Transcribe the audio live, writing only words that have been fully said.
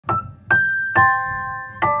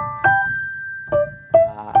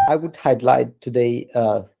I would highlight today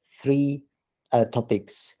three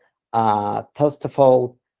topics. First of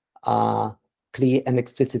all, clear and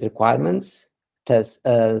explicit requirements.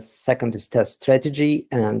 Second is test strategy,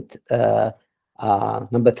 and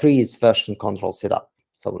number three is version control setup.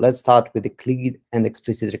 So let's start with the clear and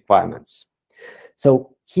explicit requirements.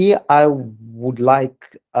 So here I would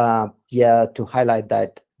like to highlight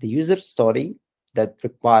that the user story, that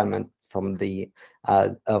requirement from the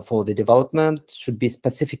for the development, should be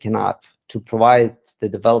specific enough to provide the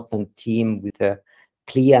development team with a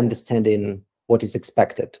clear understanding what is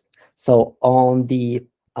expected. So on the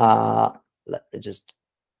let me just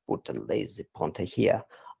put a lazy pointer here.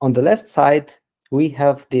 On the left side, we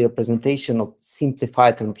have the representation of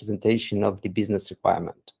simplified representation of the business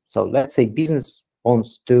requirement. So let's say business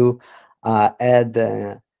wants to add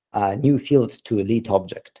a new field to a lead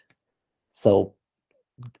object. So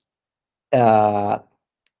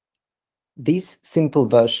this simple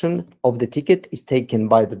version of the ticket is taken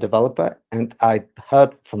by the developer, and I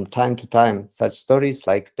heard from time to time such stories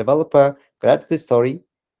like developer creates the story,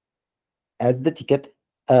 adds the ticket,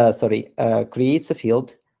 creates a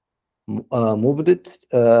field, move it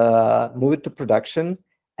to production,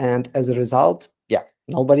 and as a result,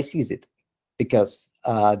 nobody sees it because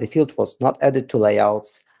the field was not added to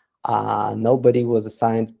layouts. Nobody was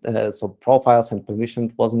assigned, so profiles and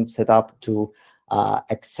permissions wasn't set up to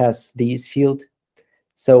access these fields.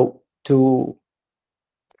 So to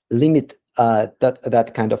limit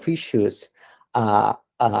that kind of issues,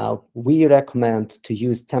 we recommend to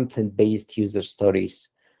use template-based user stories.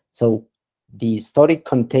 So the story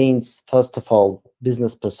contains, first of all,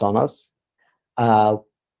 business personas. I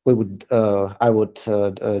would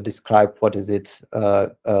describe what is it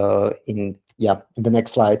in the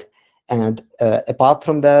next slide. And apart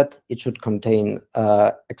from that, it should contain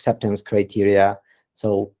acceptance criteria.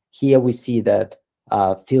 So here we see that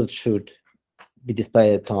fields should be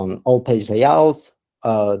displayed on all page layouts,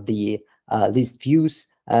 the list views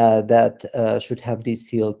that should have these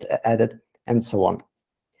fields added, and so on.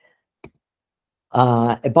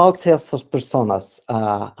 About Salesforce personas,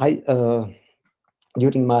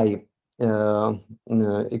 during my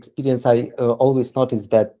experience, I always noticed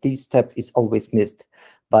that this step is always missed,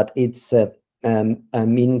 but it's a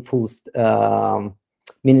meaningful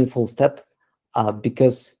step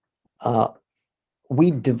because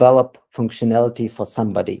we develop functionality for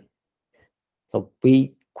somebody. So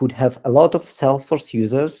we could have a lot of Salesforce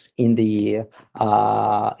users in the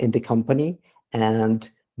company, and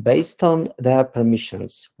based on their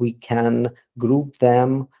permissions, we can group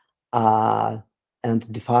them and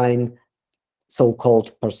define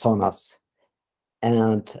so-called personas.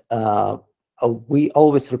 And we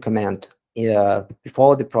always recommend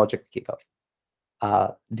before the project kickoff,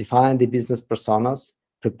 define the business personas,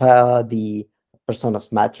 prepare the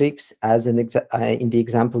personas matrix as in the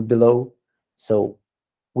example below. So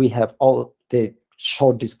we have all the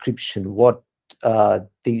short description what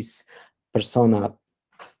these persona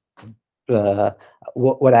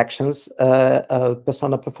what actions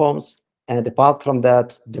persona performs, and apart from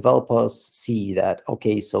that, developers see that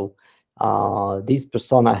so this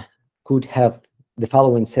persona could have the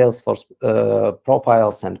following Salesforce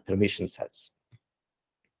profiles and permission sets.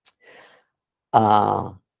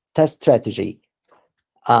 Test strategy.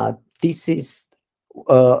 This is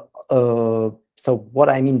so what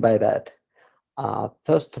I mean by that.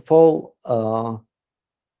 First of all,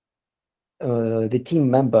 the team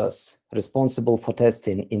members responsible for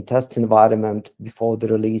testing in test environment before the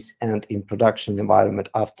release and in production environment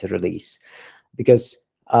after release. Because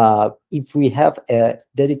if we have a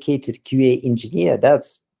dedicated QA engineer,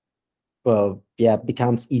 that's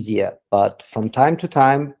becomes easier. But from time to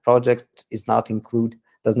time, project does not include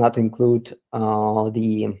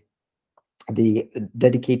the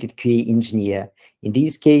dedicated QA engineer. In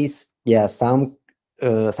this case,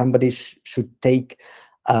 somebody should take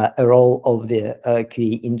a role of the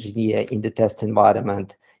QA engineer in the test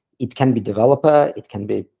environment. It can be developer, it can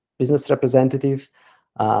be business representative,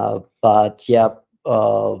 but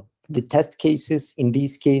the test cases in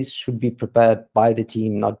this case should be prepared by the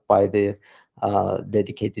team, not by the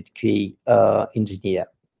dedicated QA engineer.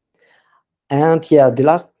 And the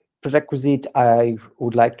last prerequisite I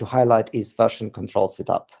would like to highlight is version control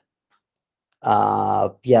setup.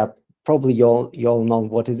 Probably you all know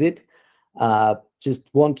what is it. Just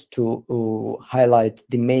want to highlight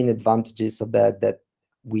the main advantages of that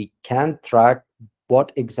we can track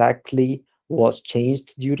what exactly was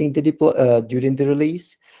changed during the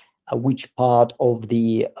release, which part of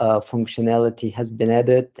the functionality has been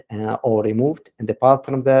added or removed, and apart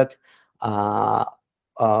from that,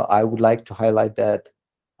 I would like to highlight that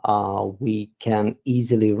we can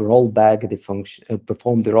easily roll back the function,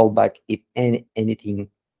 perform the rollback if anything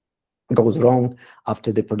goes wrong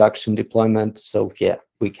after the production deployment. So yeah,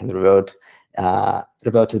 we can revert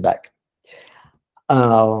it back.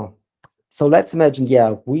 So let's imagine,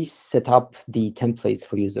 yeah, we set up the templates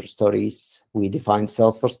for user stories. We define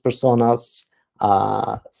Salesforce personas,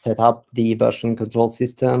 set up the version control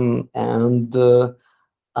system, and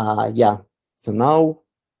yeah, so now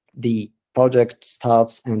the project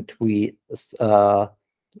starts and we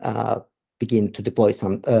begin to deploy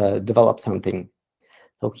develop something.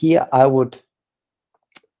 So here I would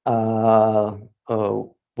want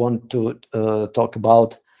to talk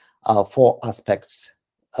about 4 aspects.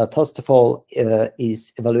 First of all,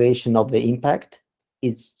 is evaluation of the impact.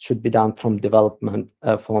 It should be done from developer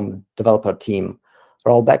team.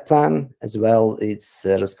 Rollback plan as well. It's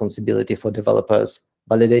responsibility for developers.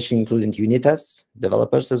 Validation, including unit tests,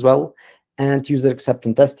 developers as well, and user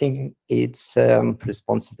acceptance testing. It's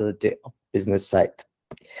responsibility of business side.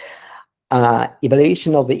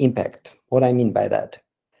 Evaluation of the impact. What I mean by that.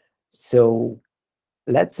 So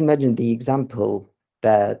let's imagine the example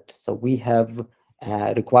that we have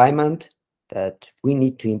a requirement that we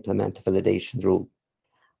need to implement a validation rule.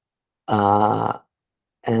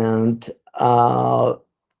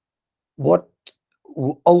 What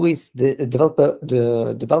always the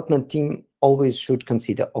development team always should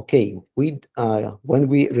consider, okay, when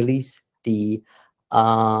we release this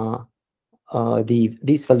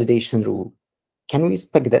validation rule, can we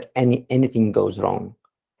expect that anything goes wrong?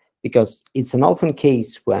 Because it's an often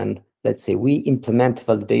case when, let's say, we implement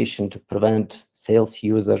validation to prevent sales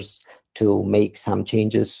users to make some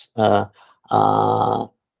changes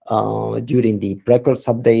during the records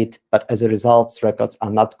update, but as a result, records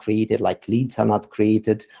are not created, like leads are not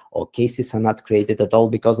created, or cases are not created at all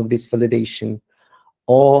because of this validation.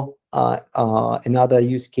 Or another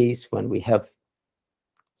use case when we have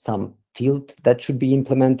some field that should be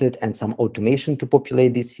implemented and some automation to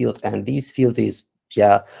populate this field, and this field is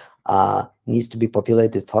needs to be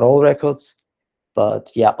populated for all records,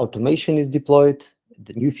 but yeah, automation is deployed,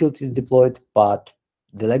 the new field is deployed, but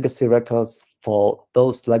the legacy records, for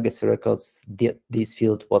those legacy records, this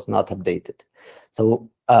field was not updated. So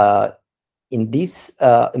in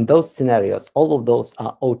those scenarios, all of those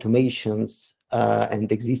are automations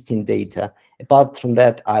and existing data. Apart from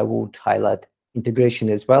that, I would highlight integration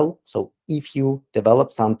as well. So if you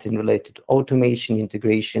develop something related to automation,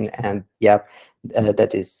 integration, and yeah,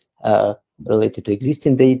 that is related to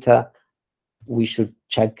existing data, we should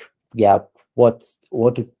check, yeah, what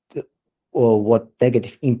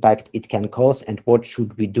negative impact it can cause, and what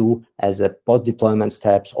should we do as a post-deployment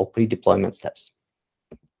steps or pre-deployment steps.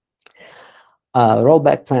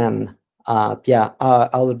 Rollback plan. Yeah, I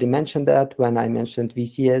already mentioned that when I mentioned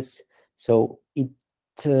VCS. So it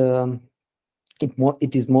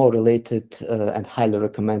is more related and highly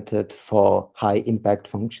recommended for high impact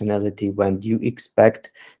functionality when you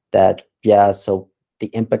expect that, yeah, so the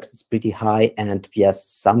impact is pretty high, and yes,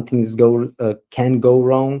 some things can go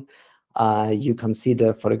wrong. You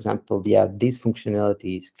consider, for example, yeah, these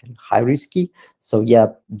functionalities can high risky. So yeah,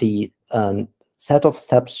 the set of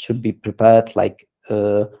steps should be prepared, like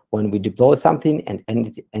when we deploy something and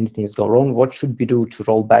anything is going wrong, what should we do to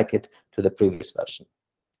roll back it to the previous version?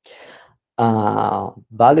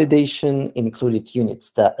 Validation included unit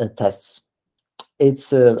tests.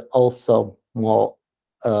 It's also more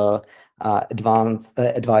advanced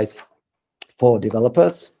advice for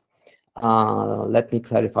developers. Let me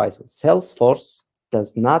clarify. So Salesforce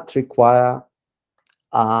does not require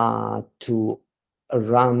to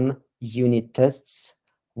run unit tests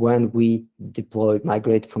when we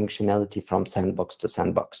migrate functionality from sandbox to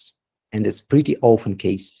sandbox. And it's pretty often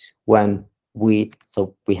case when we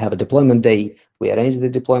have a deployment day, we arrange the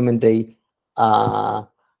deployment day,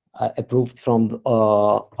 approved from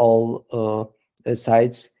all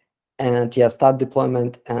sites, and yeah, start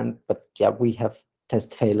deployment, but yeah, we have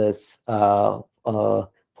test failures for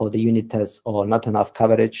the unit tests or not enough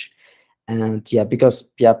coverage. And yeah, because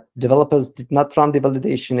yeah, developers did not run the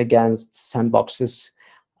validation against sandboxes,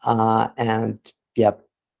 and yeah,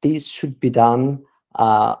 these should be done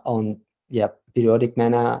on periodic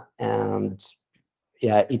manner, and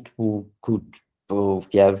yeah, it could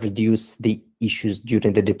reduce the issues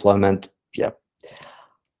during the deployment. Yeah.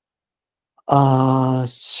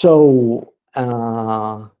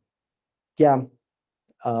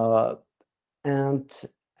 And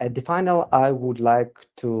at the final, I would like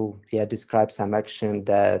to describe some action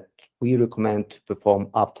that we recommend to perform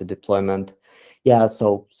after deployment. Yeah,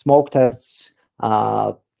 so smoke tests,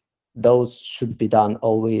 those should be done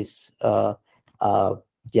always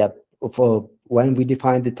for when we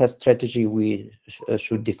define the test strategy, we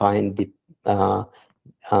should define the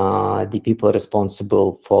people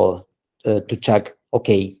responsible for to check,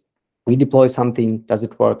 okay, we deploy something, does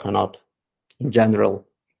it work or not in general.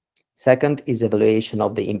 Second is evaluation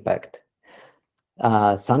of the impact.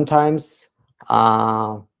 Sometimes,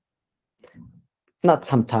 not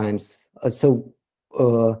sometimes.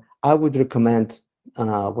 I would recommend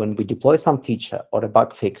when we deploy some feature or a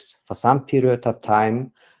bug fix for some period of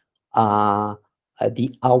time,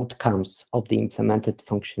 the outcomes of the implemented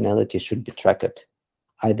functionality should be tracked.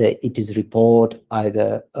 Either it is report,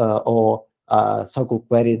 either or Suckach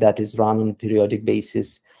query that is run on a periodic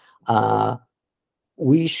basis.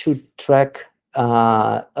 We should track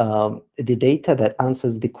the data that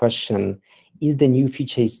answers the question: is the new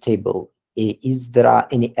feature stable? Is there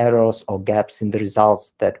any errors or gaps in the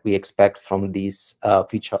results that we expect from this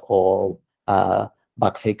feature or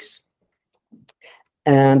bug fix?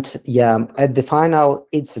 And yeah, at the final,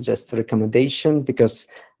 it's just a recommendation because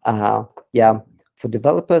for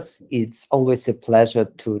developers, it's always a pleasure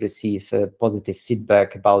to receive positive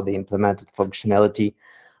feedback about the implemented functionality.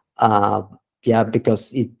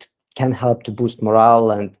 Because it can help to boost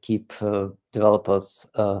morale and keep developers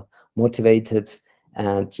motivated.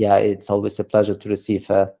 And it's always a pleasure to receive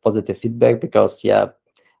positive feedback because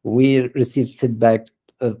we receive feedback,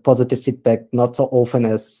 positive feedback, not so often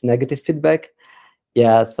as negative feedback.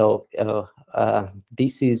 So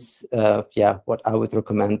this is what I would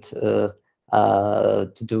recommend to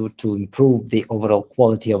do to improve the overall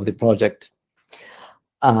quality of the project.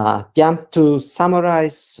 To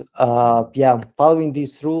summarize, following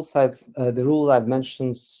these rules, the rule I've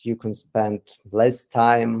mentioned, you can spend less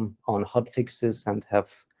time on hotfixes and have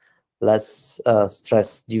less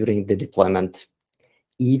stress during the deployment.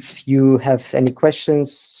 If you have any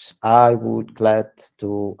questions, I would glad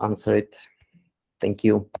to answer it. Thank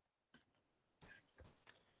you.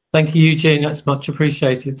 Thank you, Eugene. That's much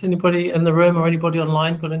appreciated. Is anybody in the room or anybody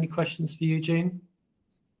online got any questions for Eugene?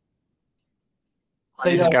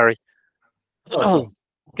 This is Gary. Go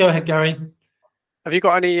ahead, Gary. Have you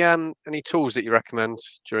got any tools that you recommend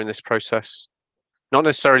during this process? Not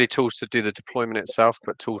necessarily tools to do the deployment itself,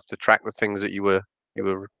 but tools to track the things that you were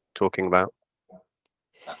talking about.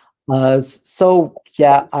 I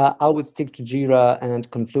would stick to Jira and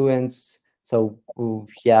Confluence. So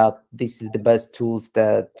this is the best tools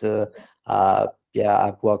that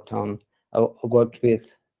I've worked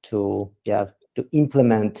with to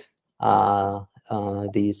implement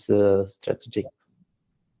this strategy.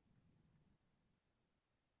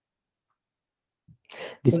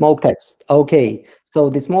 The smoke test. Okay, so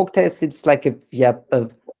the smoke test, it's like a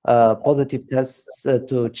positive test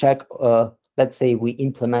to check. Let's say we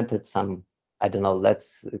implemented some, I don't know,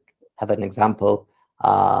 let's have an example.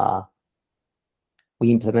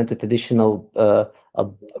 We implemented additional a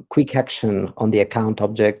quick action on the account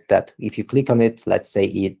object that if you click on it, let's say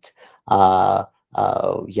it, a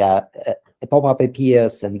pop-up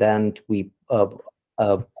appears, and then we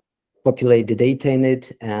populate the data in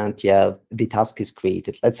it, and the task is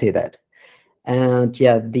created. Let's say that. And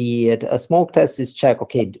the smoke test is check,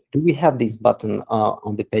 okay, do we have this button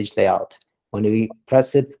on the page layout? When we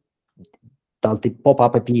press it, does the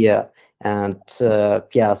pop-up appear? And so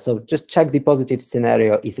just check the positive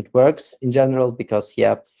scenario if it works in general, because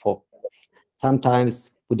for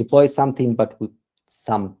sometimes we deploy something, but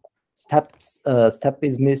some step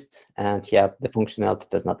is missed, and the functionality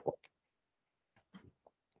does not work.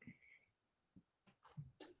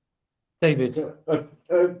 David.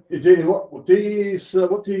 Evgeniy, what do you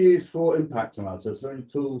use for impact analysis? Are there any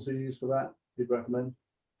tools you use for that you'd recommend?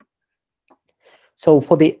 So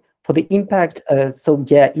for the impact,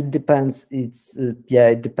 it depends.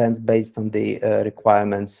 It depends based on the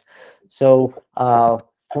requirements. So for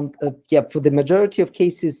the majority of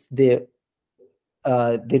cases, the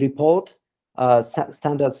report,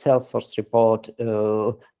 standard Salesforce report,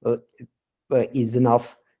 is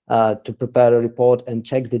enough to prepare a report and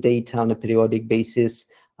check the data on a periodic basis.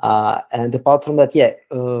 And apart from that,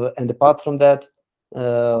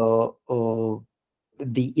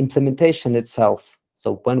 the implementation itself.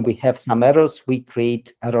 So when we have some errors, we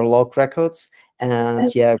create error log records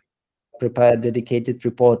and prepare a dedicated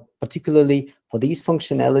report, particularly for these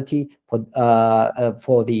functionality for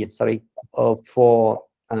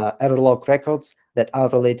error log records that are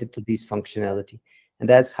related to this functionality, and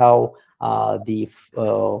that's how the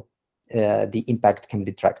impact can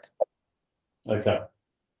be tracked. Okay,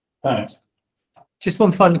 thanks. Just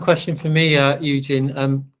one final question for me,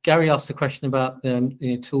 Eugene. Gary asked a question about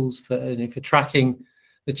tools for tracking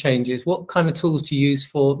the changes. What kind of tools do you use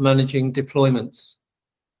for managing deployments?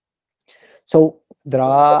 So there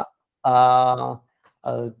are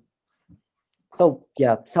So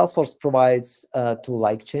yeah, Salesforce provides tool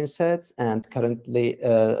like change sets, and currently,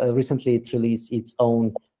 recently it released its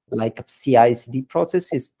own like CI/CD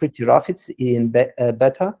process. It's pretty rough. It's in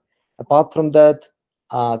beta. Apart from that,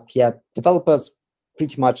 yeah, developers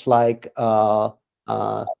pretty much like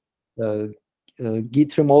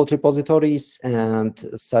Git remote repositories and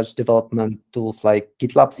such development tools like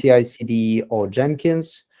GitLab CI/CD or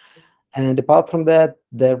Jenkins. And apart from that,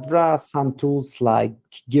 there are some tools like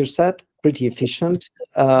GearSet, pretty efficient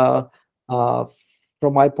from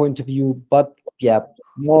my point of view, but yeah,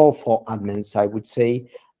 more for admins, I would say,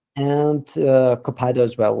 and Copilot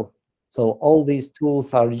as well. So all these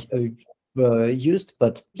tools are used,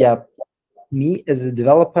 but yeah, me as a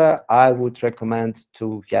developer, I would recommend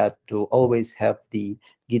to always have the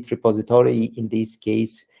Git repository. In this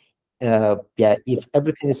case, yeah, if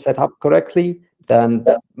everything is set up correctly, then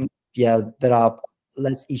yeah, there are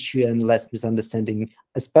less issue and less misunderstanding,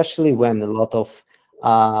 especially when a lot of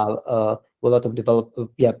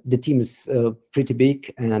yeah, the team is pretty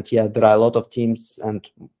big, and yeah, there are a lot of teams, and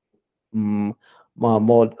there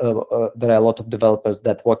are a lot of developers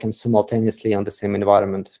that working simultaneously on the same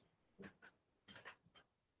environment.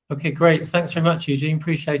 Okay, great. Thanks very much, Eugene.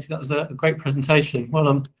 Appreciate it. That was a great presentation. Well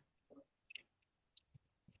done.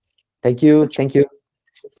 Thank you. Thank you.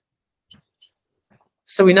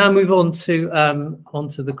 So we now move on to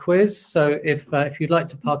onto the quiz. So if you'd like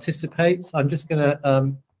to participate, I'm just going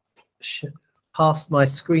to pass my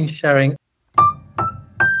screen sharing.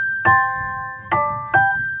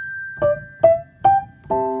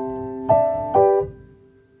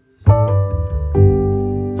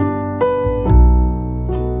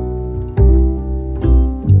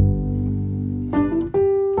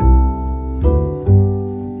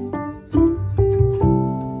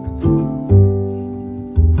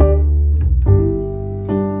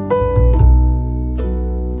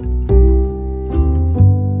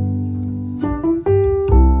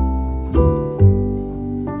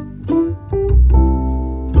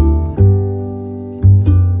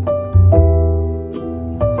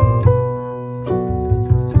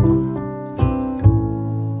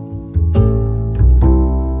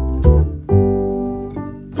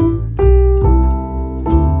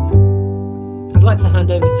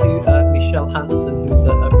 Hansen, who's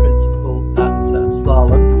a principal at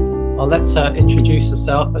Slalom. I'll let her introduce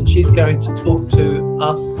herself, and she's going to talk to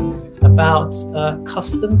us about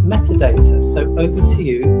custom metadata. So over to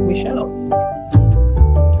you, Michelle.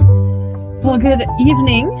 Well, good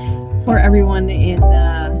evening for everyone in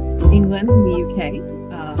England and the UK.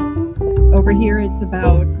 Over here, it's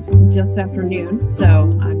about just after noon,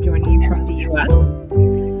 so I'm joining you from the US.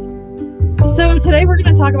 So today we're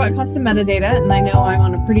going to talk about custom metadata, and I know I'm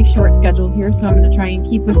on a pretty short schedule here, so I'm going to try and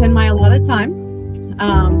keep within my allotted time.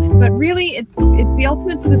 But really, it's the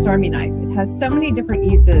ultimate Swiss Army knife. It has so many different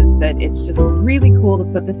uses that it's just really cool to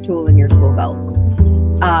put this tool in your tool belt.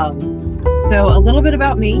 So a little bit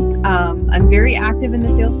about me. I'm very active in the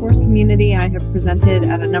Salesforce community. I have presented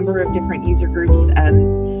at a number of different user groups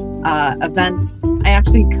and events. I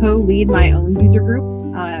actually co-lead my own user group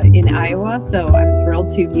in Iowa, so I'm thrilled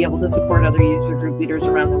to be able to support other user group leaders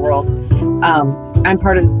around the world. I'm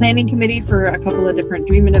part of the planning committee for a couple of different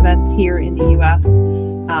Dreamin' events here in the US,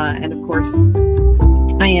 and of course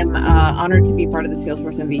I am honored to be part of the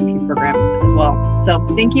Salesforce MVP program as well. So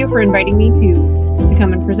thank you for inviting me to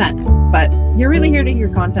come and present, but you're really here to hear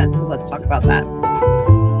content, so let's talk about that.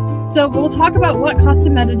 So we'll talk about what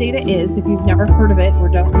custom metadata is if you've never heard of it or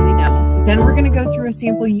don't really know. Then we're going to go through a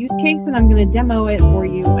sample use case, and I'm going to demo it for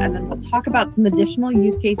you, and then we'll talk about some additional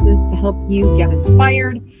use cases to help you get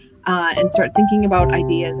inspired and start thinking about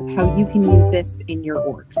ideas of how you can use this in your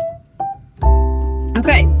orgs.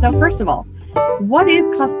 Okay, so first of all, what is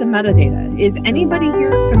custom metadata? Is anybody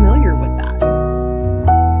here familiar with that?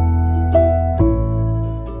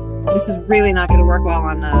 This is really not going to work well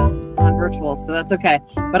on virtual, so that's okay.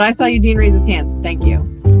 But I saw Eugene raise his hand, so thank you.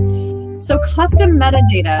 So custom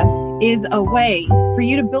metadata is a way for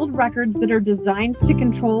you to build records that are designed to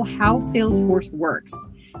control how Salesforce works,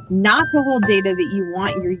 not to hold data that you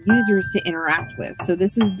want your users to interact with. So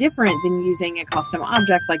this is different than using a custom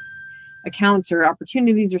object like accounts or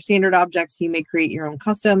opportunities or standard objects. You may create your own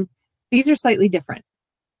custom. These are slightly different.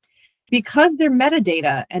 Because they're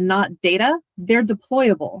metadata and not data, they're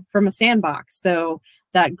deployable from a sandbox. So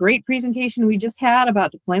that great presentation we just had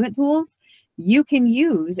about deployment tools, you can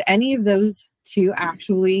use any of those to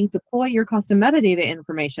actually deploy your custom metadata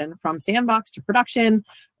information from sandbox to production,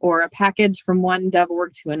 or a package from one dev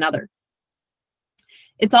org to another.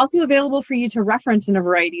 It's also available for you to reference in a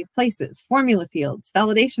variety of places: formula fields,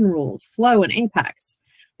 validation rules, flow, and Apex.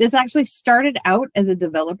 This actually started out as a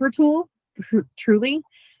developer tool, truly,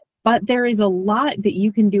 but there is a lot that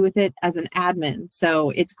you can do with it as an admin. So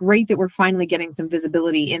it's great that we're finally getting some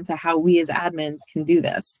visibility into how we as admins can do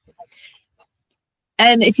this.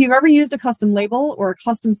 And if you've ever used a custom label or a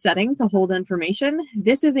custom setting to hold information,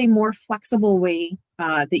 this is a more flexible way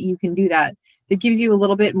that you can do that. That gives you a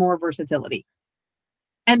little bit more versatility.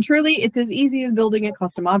 And truly, it's as easy as building a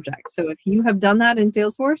custom object. So if you have done that in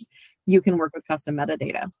Salesforce, you can work with custom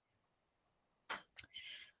metadata.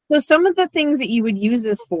 So some of the things that you would use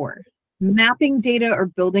this for: mapping data or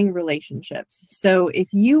building relationships. So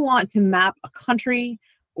if you want to map a country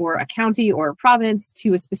or a county or a province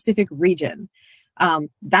to a specific region,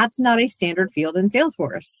 that's not a standard field in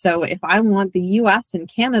Salesforce. So if I want the US and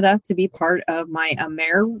Canada to be part of my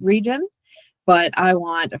AMER region, but I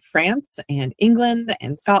want France and England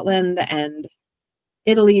and Scotland and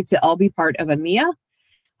Italy to all be part of EMEA,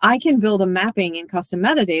 I can build a mapping in custom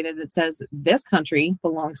metadata that says this country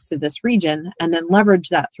belongs to this region and then leverage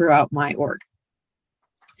that throughout my org.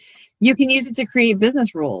 You can use it to create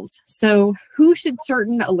business rules. So who should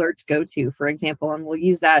certain alerts go to, for example, and we'll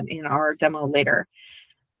use that in our demo later.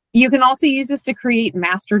 You can also use this to create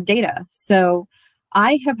master data. So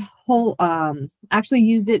I have actually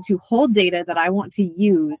used it to hold data that I want to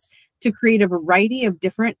use to create a variety of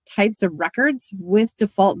different types of records with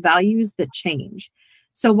default values that change.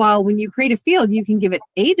 So while when you create a field, you can give it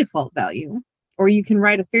a default value, or you can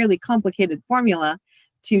write a fairly complicated formula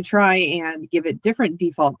to try and give it different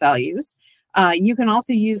default values, you can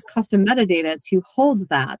also use custom metadata to hold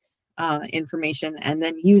that information and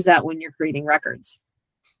then use that when you're creating records.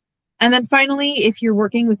 And then finally, if you're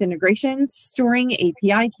working with integrations, storing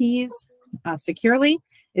API keys securely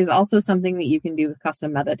is also something that you can do with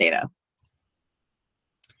custom metadata.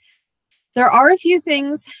 There are a few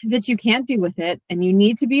things that you can't do with it, and you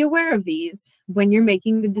need to be aware of these when you're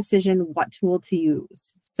making the decision what tool to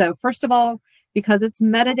use. So first of all, because it's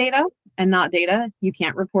metadata and not data, you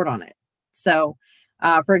can't report on it. So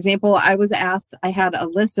for example, I was asked, I had a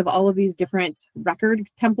list of all of these different record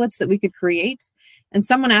templates that we could create, and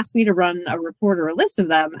someone asked me to run a report or a list of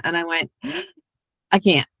them, and I went, I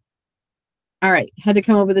can't. All right, had to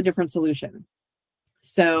come up with a different solution.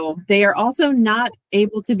 So they are also not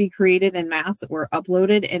able to be created in mass or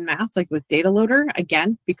uploaded in mass, like with Data Loader,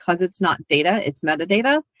 again, because it's not data, it's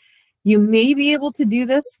metadata. You may be able to do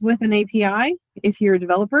this with an API if you're a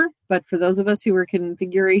developer, but for those of us who are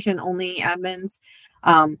configuration-only admins,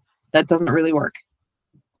 that doesn't really work.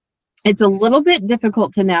 It's a little bit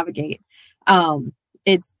difficult to navigate.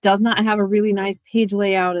 It does not have a really nice page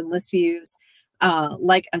layout and list views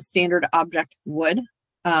like a standard object would.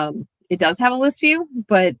 It does have a list view,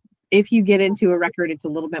 but if you get into a record, it's a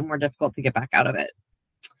little bit more difficult to get back out of it.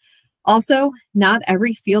 Also, not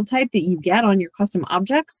every field type that you get on your custom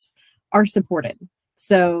objects are supported.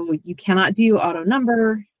 So you cannot do auto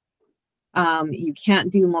number. You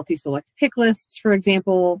can't do multi-select pick lists, for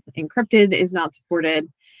example. Encrypted is not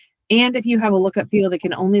supported. And if you have a lookup field, it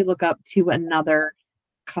can only look up to another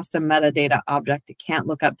custom metadata object. It can't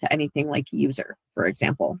look up to anything like user, for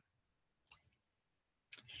example.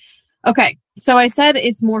 Okay, so I said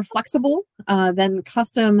it's more flexible than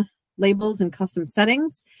custom labels and custom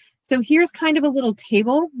settings. So here's kind of a little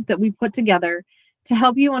table that we put together to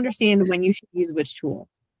help you understand when you should use which tool.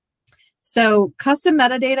 So custom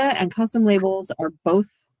metadata and custom labels are both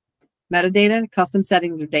metadata, custom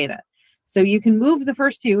settings are data. So you can move the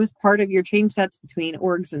first two as part of your change sets between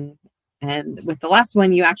orgs, and with the last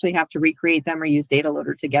one, you actually have to recreate them or use Data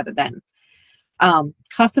Loader to get it in.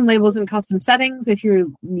 Custom labels and custom settings, if you're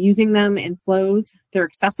using them in flows, they're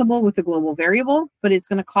accessible with a global variable, but it's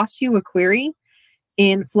going to cost you a query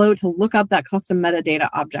in Flow to look up that custom metadata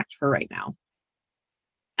object for right now.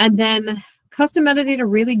 And then custom metadata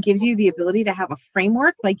really gives you the ability to have a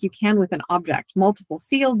framework like you can with an object, multiple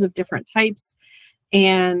fields of different types,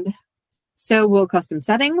 and so will custom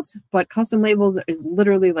settings, but custom labels is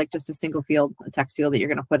literally like just a single field, a text field that you're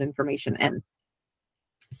going to put information in.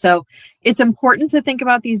 So it's important to think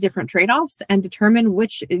about these different trade-offs and determine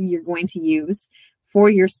which you're going to use for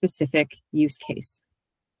your specific use case.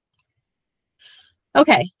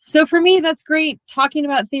 Okay, so for me, that's great. Talking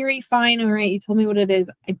about theory, fine. All right, you told me what it is.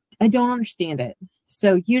 I don't understand it.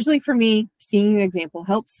 So usually for me, seeing an example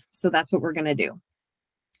helps. So that's what we're going to do.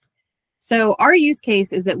 So our use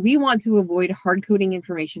case is that we want to avoid hard coding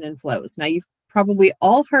information in flows. Now, you've probably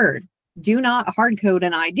all heard, do not hard code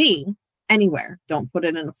an ID anywhere. Don't put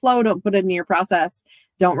it in a flow. Don't put it in your process.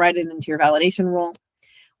 Don't write it into your validation rule.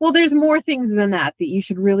 Well, there's more things than that that you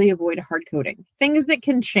should really avoid hard coding. Things that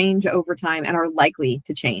can change over time and are likely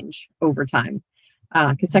to change over time.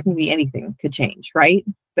 because technically anything could change, right?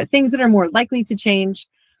 But things that are more likely to change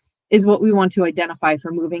is what we want to identify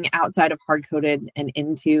for moving outside of hard-coded and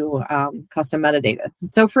into custom metadata.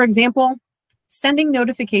 So for example, sending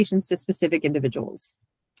notifications to specific individuals.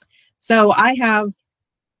 So I have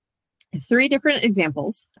 3 different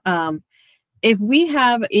examples. If we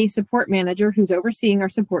have a support manager who's overseeing our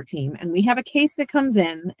support team and we have a case that comes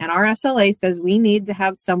in and our SLA says we need to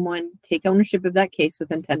have someone take ownership of that case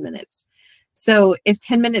within 10 minutes. So if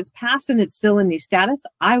 10 minutes pass and it's still in new status,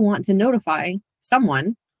 I want to notify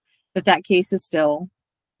someone that that case is still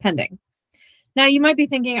pending. Now you might be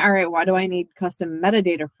thinking, all right, why do I need custom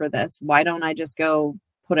metadata for this? Why don't I just go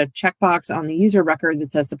put a checkbox on the user record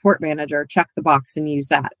that says support manager, check the box and use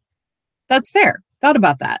that? That's fair. Thought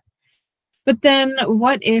about that. But then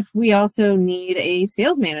what if we also need a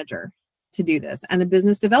sales manager to do this and a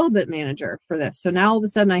business development manager for this? So now all of a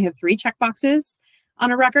sudden I have 3 checkboxes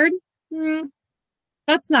on a record.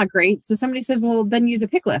 That's not great. So somebody says, well, then use a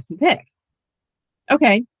pick list and pick.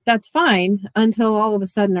 Okay, that's fine until all of a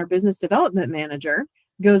sudden our business development manager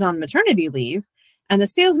goes on maternity leave and the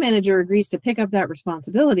sales manager agrees to pick up that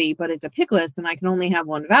responsibility, but it's a pick list and I can only have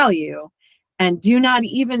 1 value. And do not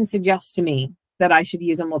even suggest to me that I should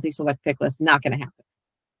use a multi-select pick list. Not going to happen.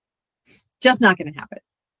 Just not going to happen.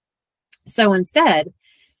 So instead,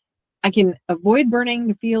 I can avoid burning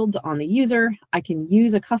the fields on the user. I can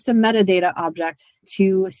use a custom metadata object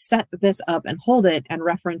to set this up and hold it and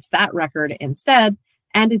reference that record instead.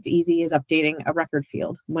 And it's easy as updating a record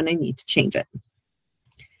field when I need to change it.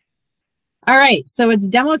 All right, so it's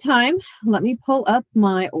demo time. Let me pull up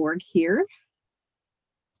my org here.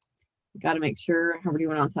 Got to make sure how we're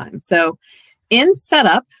doing on time. So in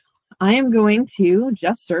setup, I am going to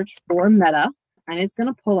just search for meta, and it's going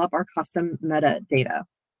to pull up our custom metadata.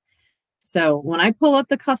 So when I pull up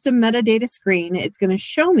the custom metadata screen, it's going to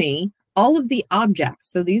show me all of the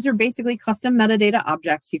objects. So these are basically custom metadata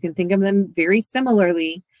objects. You can think of them very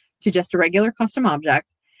similarly to just a regular custom object.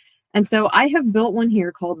 And so I have built one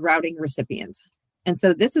here called routing recipient. And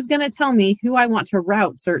so this is going to tell me who I want to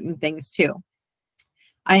route certain things to.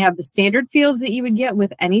 I have the standard fields that you would get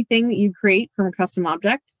with anything that you create from a custom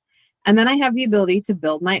object. And then I have the ability to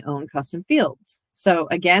build my own custom fields. So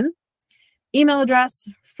again, email address,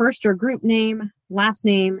 first or group name, last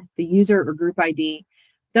name, the user or group ID.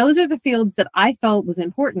 Those are the fields that I felt was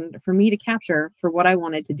important for me to capture for what I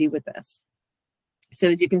wanted to do with this. So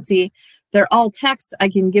as you can see, they're all text. I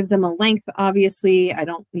can give them a length. Obviously, I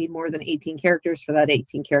don't need more than 18 characters for that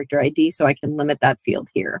 18 character ID, so I can limit that field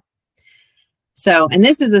here. So, and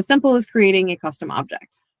this is as simple as creating a custom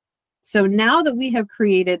object. So now that we have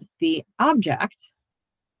created the object,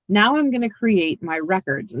 now I'm going to create my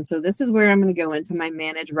records. And so this is where I'm going to go into my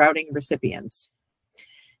manage routing recipients.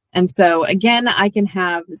 And so again, I can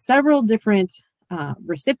have several different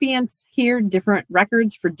recipients here, different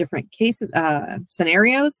records for different case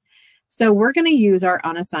scenarios. So we're going to use our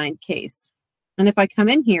unassigned case. And if I come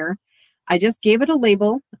in here, I just gave it a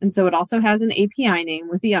label. And so it also has an API name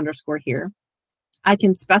with the underscore here. I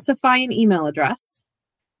can specify an email address.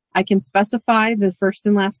 I can specify the first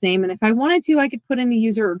and last name. And if I wanted to, I could put in the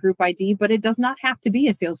user or group ID, but it does not have to be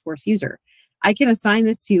a Salesforce user. I can assign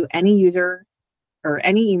this to any user or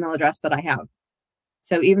any email address that I have.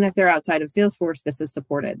 So even if they're outside of Salesforce, this is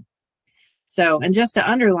supported. So, and just to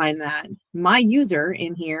underline that, my user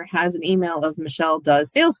in here has an email of Michelle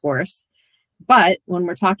does Salesforce, but when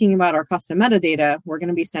we're talking about our custom metadata, we're going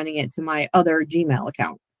to be sending it to my other Gmail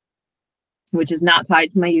account, which is not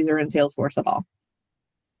tied to my user in Salesforce at all.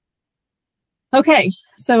 Okay,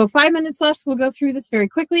 so 5 minutes left. We'll go through this very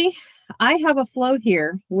quickly. I have a flow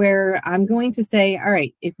here where I'm going to say, all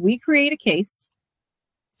right, if we create a case,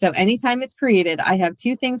 so anytime it's created, I have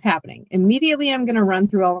 2 things happening. Immediately, I'm going to run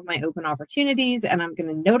through all of my open opportunities, and I'm going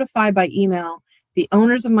to notify by email the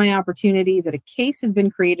owners of my opportunity that a case has been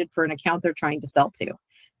created for an account they're trying to sell to.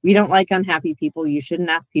 We don't like unhappy people. You shouldn't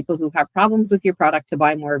ask people who have problems with your product to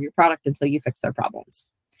buy more of your product until you fix their problems.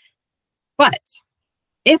 But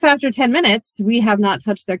if after 10 minutes, we have not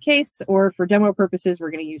touched their case, or for demo purposes,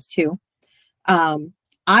 we're going to use 2,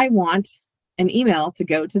 I want an email to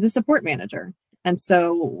go to the support manager. And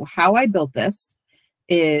so how I built this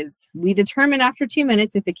is we determine after 2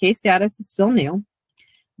 minutes if the case status is still new.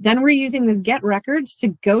 Then we're using this get records to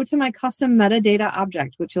go to my custom metadata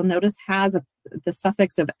object, which you'll notice has the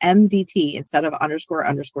suffix of MDT instead of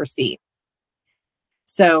 __C.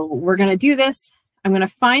 So we're going to do this. I'm going to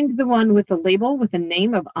find the one with the label with the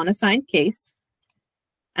name of unassigned case.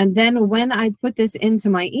 And then when I put this into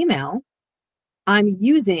my email, I'm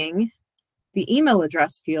using the email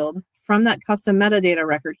address field from that custom metadata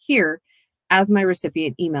record here as my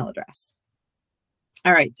recipient email address.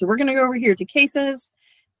 All right, so we're going to go over here to cases.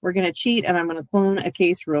 We're going to cheat, and I'm going to clone a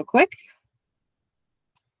case real quick.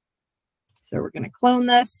 So we're going to clone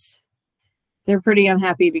this. They're pretty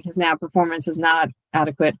unhappy because now performance is not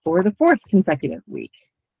adequate for the 4th consecutive week.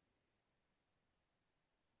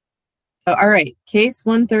 So, all right, case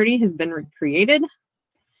 130 has been created.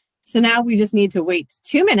 So now we just need to wait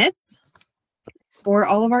 2 minutes for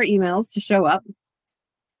all of our emails to show up.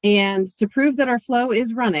 And to prove that our flow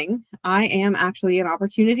is running, I am actually an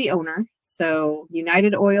opportunity owner. So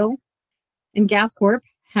United Oil and Gas Corp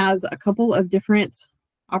has a couple of different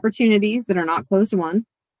opportunities that are not closed won.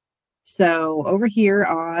 So over here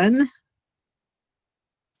on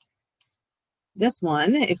this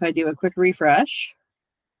one, if I do a quick refresh,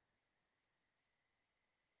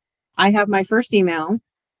 I have my first email.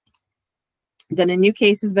 Then a new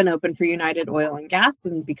case has been opened for United Oil and Gas.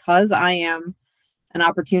 And because I am an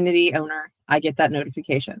opportunity owner, I get that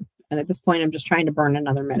notification. And at this point, I'm just trying to burn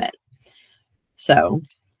another minute. So,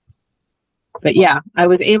 but yeah, I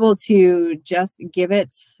was able to just give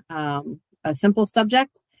it a simple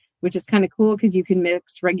subject, which is kind of cool because you can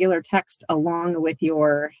mix regular text along with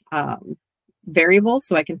your variables.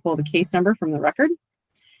 So I can pull the case number from the record.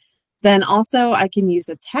 Then also I can use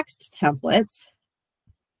a text template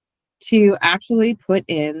to actually put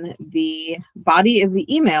in the body of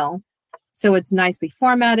the email. So it's nicely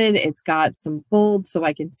formatted. It's got some bold so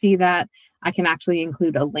I can see that. I can actually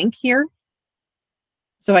include a link here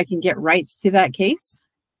so I can get right to that case.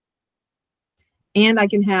 And I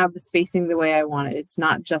can have the spacing the way I want it. It's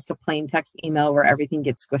not just a plain text email where everything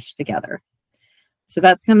gets squished together. So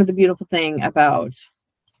that's kind of the beautiful thing about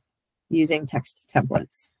using text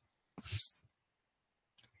templates.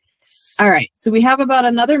 All right, so we have about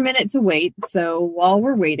another minute to wait. So while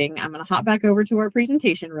we're waiting, I'm going to hop back over to our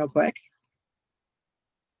presentation real quick.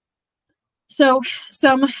 So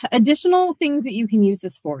some additional things that you can use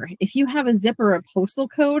this for. If you have a zip or a postal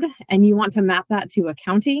code and you want to map that to a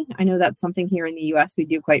county, I know that's something here in the US we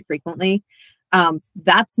do quite frequently.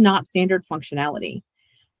 That's not standard functionality.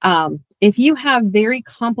 If you have very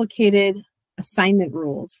complicated assignment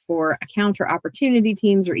rules for account or opportunity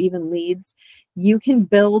teams or even leads, you can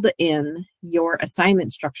build in your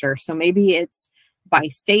assignment structure. So maybe it's by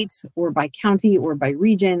state or by county or by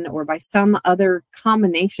region or by some other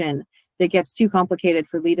combination that gets too complicated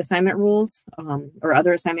for lead assignment rules or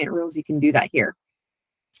other assignment rules. You can do that here.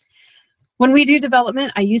 When we do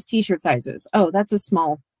development, I use t-shirt sizes. Oh, that's a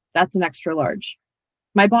small, that's an extra large.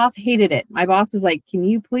 My boss hated it. My boss is like, can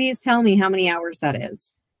you please tell me how many hours that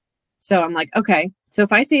is? So I'm like, okay. So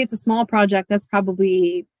if I say it's a small project, that's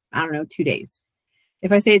probably, I don't know, 2 days.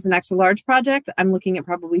 If I say it's an extra large project, I'm looking at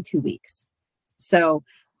probably 2 weeks. So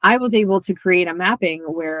I was able to create a mapping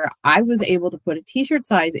where I was able to put a t-shirt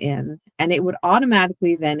size in, and it would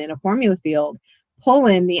automatically then in a formula field, pull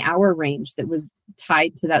in the hour range that was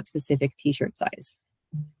tied to that specific t-shirt size.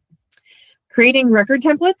 Creating record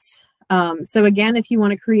templates. So again, if you want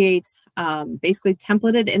to create basically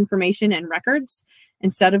templated information and records,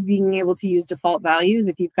 instead of being able to use default values,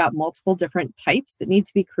 if you've got multiple different types that need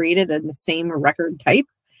to be created in the same record type,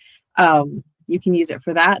 you can use it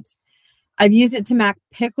for that. I've used it to map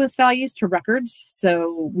pick list values to records.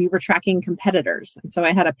 So we were tracking competitors. And so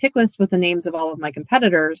I had a pick list with the names of all of my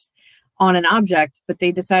competitors on an object, but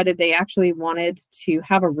they decided they actually wanted to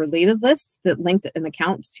have a related list that linked an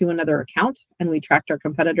account to another account. And we tracked our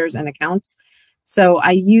competitors and accounts. So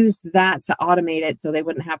I used that to automate it so they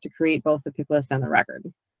wouldn't have to create both the pick list and the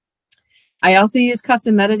record. I also use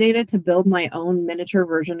custom metadata to build my own miniature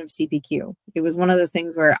version of CPQ. It was one of those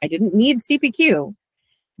things where I didn't need CPQ,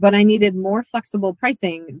 but I needed more flexible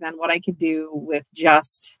pricing than what I could do with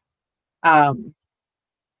just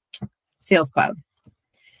Sales Cloud.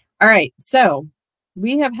 All right, so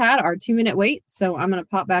we have had our 2-minute wait. So I'm going to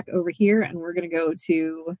pop back over here and we're going to go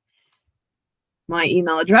to my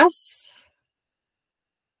email address.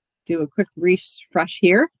 Do a quick refresh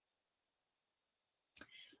here.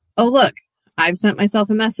 Oh, look, I've sent myself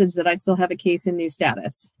a message that I still have a case in new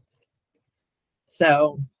status.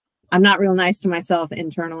 So I'm not real nice to myself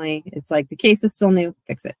internally. It's like the case is still new,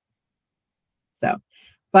 fix it. So,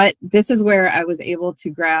 but this is where I was able to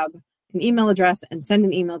grab an email address and send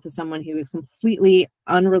an email to someone who is completely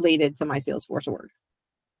unrelated to my Salesforce org.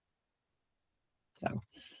 So,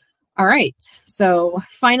 all right. So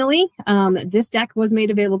finally, this deck was made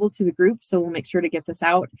available to the group, so we'll make sure to get this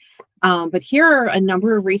out. But here are a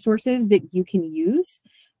number of resources that you can use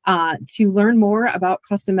to learn more about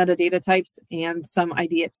custom metadata types and some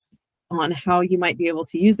ideas on how you might be able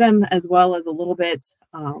to use them, as well as a little bit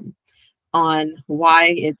on why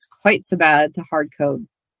it's quite so bad to hard code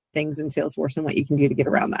things in Salesforce and what you can do to get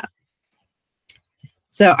around that.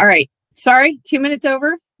 So, all right. Sorry, 2 minutes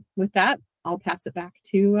over. With that, I'll pass it back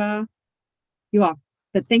to you all.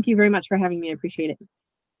 But thank you very much for having me. I appreciate it.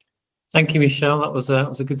 Thank you, Michelle. That was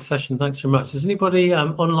a good session. Thanks very much. Does anybody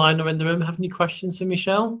online or in the room have any questions for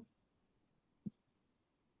Michelle?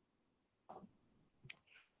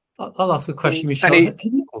 I'll ask a question, Michelle.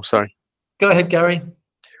 Oh, sorry. Go ahead, Gary.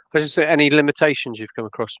 I was say, any limitations you've come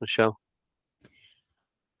across, Michelle?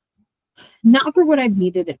 Not for what I've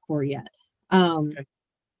needed it for yet. Okay.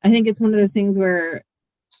 I think it's one of those things where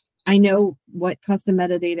I know what custom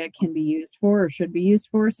metadata can be used for or should be used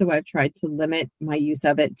for, so I've tried to limit my use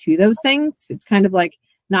of it to those things. It's kind of like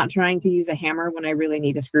not trying to use a hammer when I really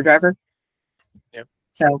need a screwdriver. Yep.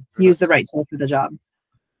 So use the right tool for the job.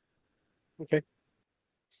 Okay.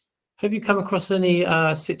 Have you come across any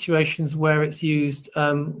situations where it's used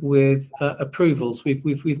with approvals?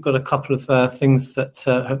 We've got a couple of things that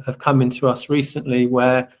have come into us recently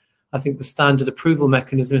where I think the standard approval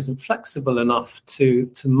mechanism isn't flexible enough to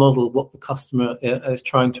model what the customer is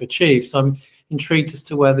trying to achieve. So I'm intrigued as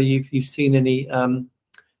to whether you've seen any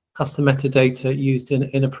custom metadata used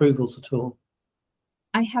in approvals at all.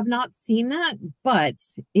 I have not seen that, but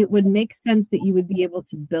it would make sense that you would be able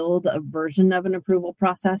to build a version of an approval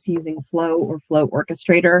process using Flow or Flow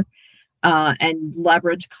Orchestrator and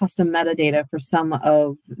leverage custom metadata for some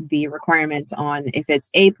of the requirements on if it's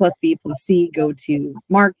A plus B plus C, go to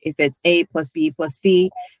Mark. If it's A plus B plus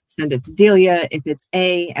D, send it to Delia. If it's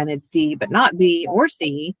A and it's D but not B or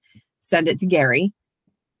C, send it to Gary.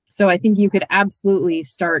 So I think you could absolutely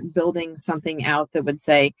start building something out that would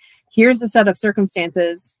say, here's the set of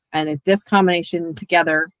circumstances, and if this combination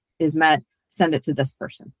together is met, send it to this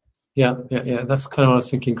person. Yeah. That's kind of what I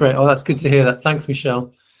was thinking. Great. Oh, that's good to hear that. Thanks,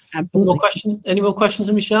 Michelle. Absolutely. Any more questions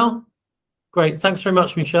of Michelle? Great. Thanks very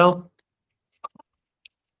much, Michelle.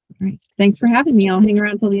 All right. Thanks for having me. I'll hang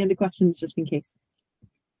around till the end of questions just in case.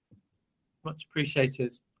 Much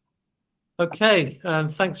appreciated. Okay,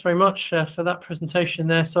 thanks very much for that presentation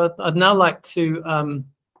there. So I'd now like to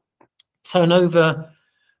turn over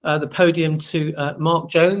the podium to Mark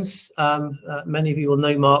Jones. Many of you will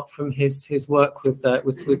know Mark from his work with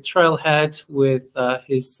Trailhead, with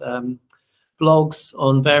his blogs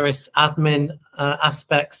on various admin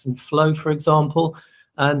aspects and Flow, for example.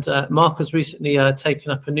 And Mark has recently taken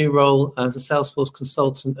up a new role as a Salesforce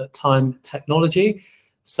consultant at Time Technology.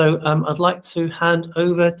 So I'd like to hand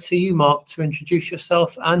over to you, Mark, to introduce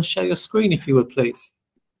yourself and share your screen, if you would, please.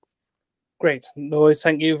 Great. No worries.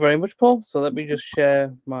 Thank you very much, Paul. So let me just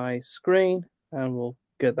share my screen and we'll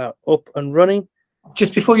get that up and running.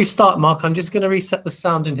 Just before you start, Mark, I'm just going to reset the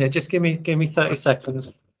sound in here. Just give me 30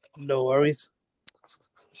 seconds. No worries.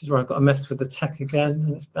 This is where I've got to mess with the tech again,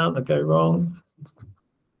 and it's bound to go wrong.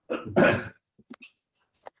 Let's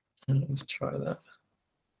try that.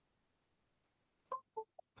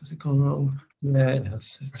 Has it gone wrong? Yeah, it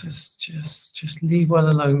has. It's just leave well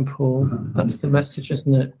alone, Paul. That's the message,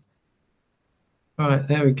 isn't it? All right,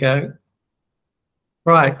 there we go.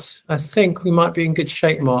 Right, I think we might be in good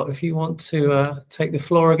shape, Mark. If you want to take the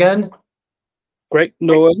floor again. Great,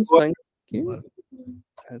 no worries. Thank you.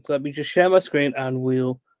 So let me just share my screen and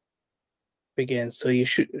we'll begin. So you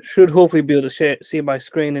should hopefully be able to see my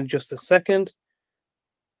screen in just a second.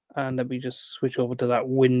 And let me just switch over to that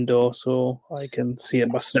window so I can see it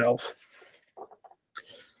myself.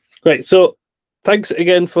 Great. So thanks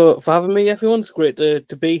again for having me, everyone. It's great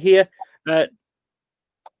to be here.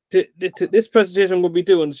 This presentation we'll be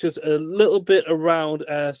doing is just a little bit around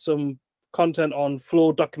some content on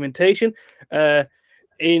Flow documentation.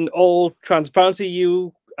 In all transparency,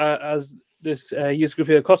 you as this user group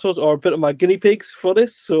here at Cotswolds are a bit of my guinea pigs for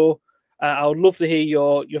this. So I would love to hear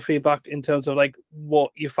your feedback in terms of like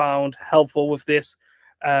what you found helpful with this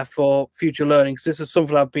for future learning. This is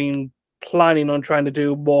something I've been planning on trying to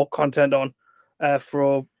do more content on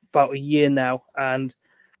for about a year now, and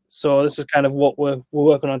so this is kind of what we're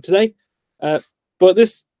working on today. But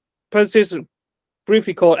this presentation is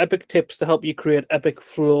briefly called Epic Tips to help you create epic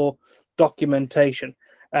Flow documentation.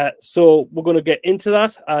 So we're going to get into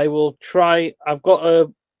that. I will try. I've got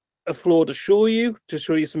a flow to show you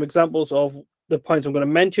some examples of the points I'm going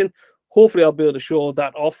to mention. Hopefully I'll be able to show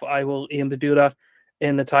that off. I will aim to do that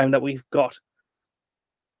in the time that we've got.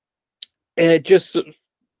 Just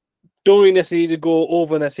don't really necessarily need to go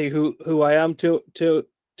over necessarily who I am too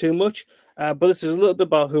much, but this is a little bit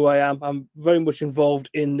about who I am. I'm very much involved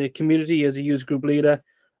in the community as a user group leader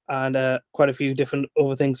and quite a few different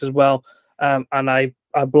other things as well. And I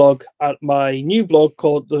blog at my new blog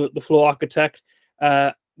called the Flow Architect,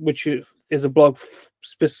 which is a blog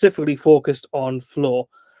specifically focused on Flow.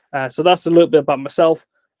 So that's a little bit about myself,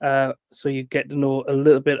 so you get to know a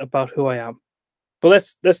little bit about who I am. But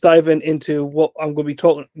let's dive into what we're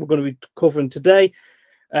going to be covering today.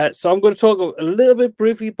 So I'm going to talk a little bit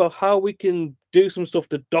briefly about how we can do some stuff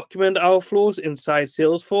to document our flows inside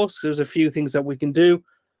Salesforce. There's a few things that we can do.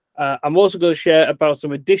 I'm also going to share about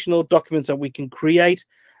some additional documents that we can create.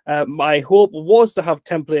 My hope was to have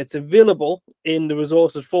templates available in the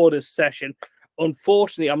resources for this session.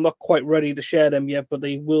 Unfortunately, I'm not quite ready to share them yet, but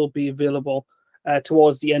they will be available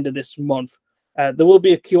towards the end of this month. There will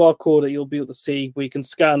be a QR code that you'll be able to see where you can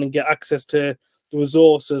scan and get access to the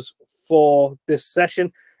resources for this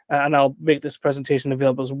session, and I'll make this presentation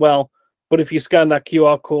available as well. But if you scan that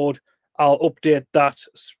QR code, I'll update that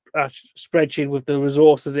spreadsheet with the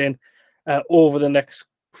resources in over the next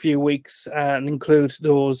few weeks and include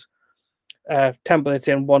those templates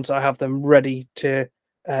in once I have them ready to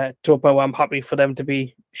a point where I'm happy for them to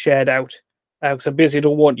be shared out. Because I basically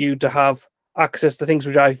don't want you to have access to things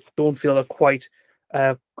which I don't feel are quite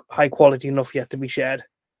high quality enough yet to be shared.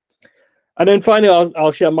 And then finally,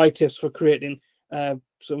 I'll share my tips for creating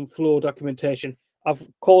some flow documentation. I've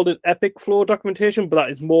called it epic flow documentation, but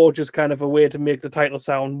that is more just kind of a way to make the title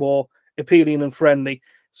sound more appealing and friendly.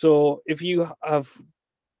 So if you have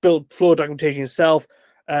built flow documentation yourself,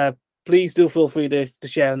 please do feel free to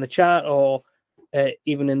share in the chat or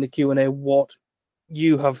even in the Q&A what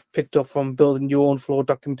you have picked up from building your own flow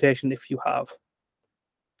documentation if you have.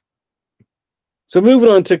 So moving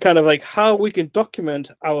on to kind of like how we can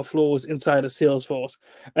document our flows inside of Salesforce.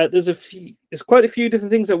 There's quite a few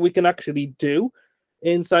different things that we can actually do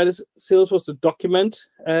inside of Salesforce to document,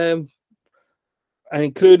 and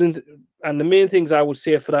the main things I would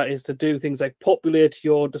say for that is to do things like populate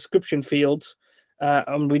your description fields.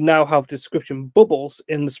 And we now have description bubbles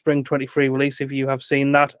in the Spring 23 release, if you have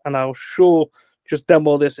seen that, and I'll just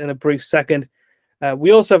demo this in a brief second.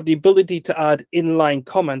 We also have the ability to add inline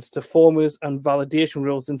comments to formulas and validation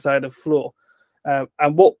rules inside of Flow.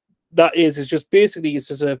 And what that is just basically it's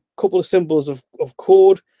just a couple of symbols of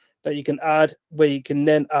code that you can add, where you can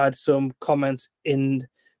then add some comments in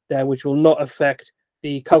there which will not affect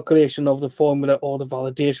the calculation of the formula or the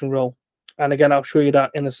validation rule. And again, I'll show you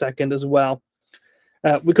that in a second as well.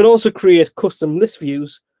 We can also create custom list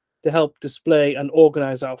views to help display and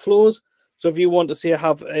organize our flows. So if you want to say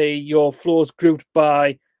have your flows grouped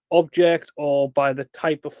by object or by the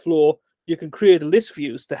type of flow, you can create list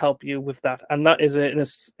views to help you with that. And that is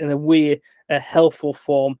in a way a helpful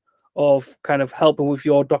form of kind of helping with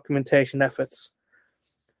your documentation efforts.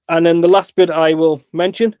 And then the last bit I will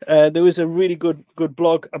mention, there is a really good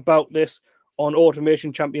blog about this on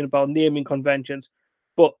Automation Champion about naming conventions.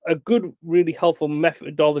 But a good, really helpful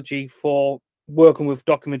methodology for working with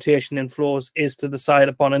documentation in flows is to decide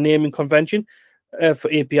upon a naming convention for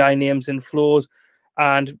API names in flows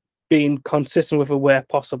and being consistent with it where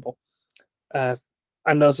possible. And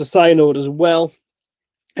as a side note as well,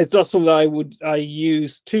 it's not something I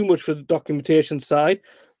use too much for the documentation side,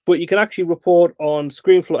 but you can actually report on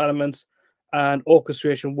screen flow elements and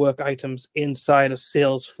orchestration work items inside of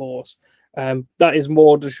Salesforce. That is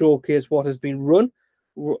more to showcase what has been run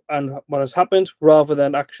and what has happened, rather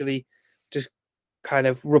than actually just kind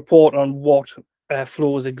of report on what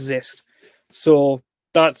flows exist. So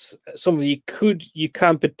that's something you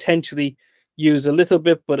can potentially use a little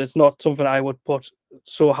bit, but it's not something I would put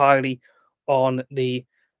so highly on the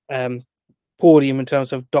podium in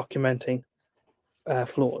terms of documenting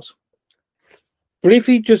flows.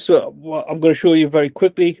 Briefly, just I'm going to show you very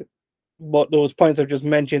quickly what those points I've just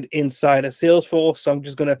mentioned inside of Salesforce. So I'm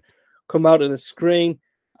just going to come out of the screen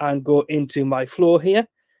and go into my flow here.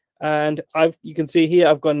 And you can see here,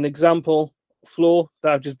 I've got an example flow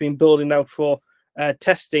that I've just been building out for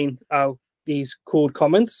testing out these code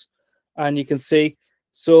comments. And you can see,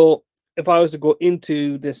 so if I was to go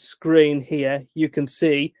into this screen here, you can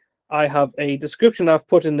see I have a description I've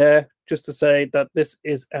put in there just to say that this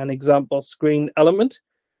is an example screen element.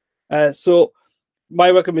 So my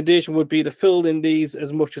recommendation would be to fill in these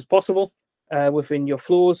as much as possible within your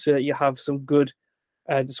flows so that you have some good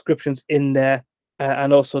descriptions in there,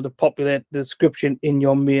 and also to populate the description in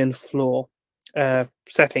your main flow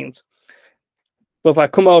settings. But if I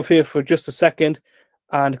come out here for just a second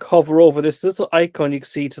and hover over this little icon you can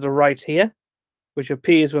see to the right here, which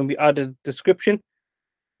appears when we add a description,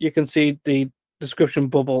 you can see the description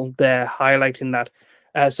bubble there highlighting that.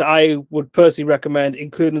 So I would personally recommend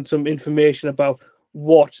including some information about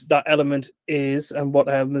what that element is and what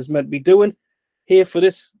element is meant to be doing. Here for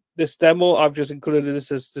this demo, I've just included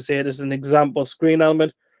this as to say this is an example screen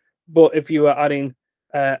element. But if you are adding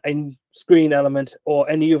a screen element or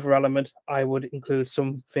any other element, I would include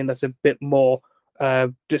something that's a bit more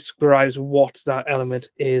describes what that element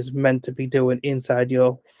is meant to be doing inside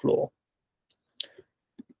your flow.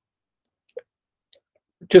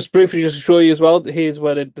 just briefly, just to show you as well, here's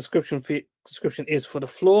where the description is for the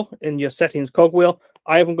floor in your settings cogwheel.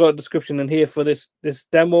 I haven't got a description in here for this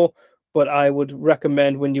demo, but I would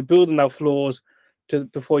recommend when you're building out floors,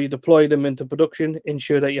 before you deploy them into production,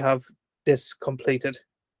 ensure that you have this completed.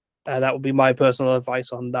 That would be my personal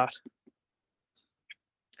advice on that.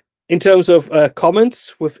 In terms of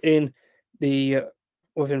comments within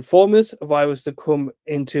formulas, if I was to come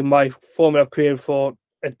into my formula I've created for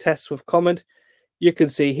a test with comment, you can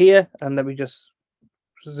see here, and let me just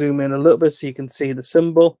zoom in a little bit so you can see the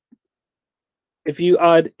symbol. If you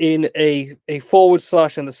add in a /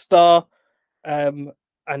 and a star,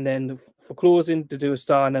 and then for closing to do a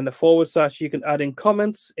star and then the / you can add in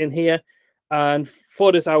comments in here. And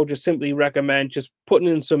for this, I would just simply recommend just putting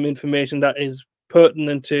in some information that is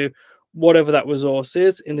pertinent to whatever that resource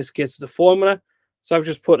is. In this case, the formula. So I've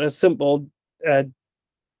just put a simple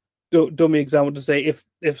dummy example to say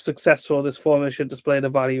if successful, this formula should display the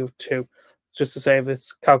value of 2, just to say if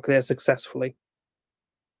it's calculated successfully.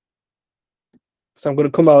 So I'm going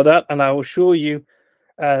to come out of that, and I will show you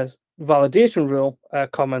validation rule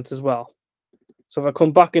comments as well. So if I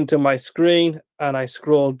come back into my screen and I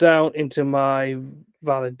scroll down into my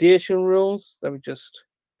validation rules, let me just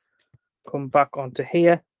come back onto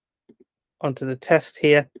here, onto the test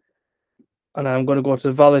here, and I'm going to go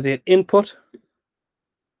to validate input.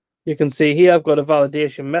 You can see here I've got a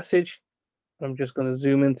validation message. I'm just going to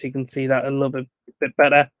zoom in so you can see that a little bit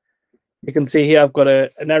better. You can see here I've got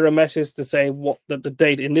an error message to say that the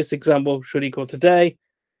date in this example should equal today.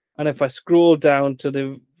 And if I scroll down to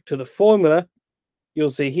the formula,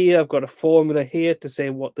 you'll see here I've got a formula here to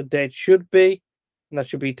say what the date should be, and that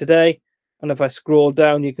should be today. And if I scroll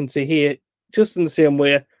down, you can see here, just in the same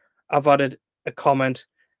way, I've added a comment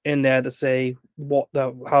in there to say what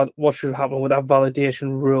should happen with that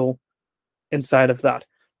validation rule inside of that.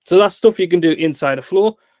 So that's stuff you can do inside a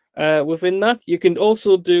flow. Within that, you can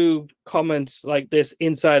also do comments like this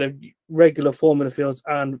inside of regular formula fields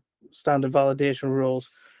and standard validation rules.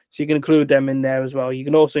 So you can include them in there as well. You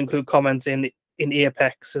can also include comments in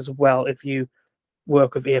Apex as well if you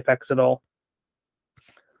work with Apex at all.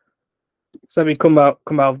 So let me come out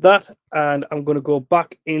of that, and I'm going to go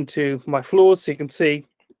back into my flows so you can see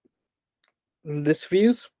list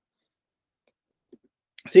views.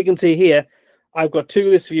 So you can see here, I've got 2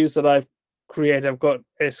 list views that I've created. I've got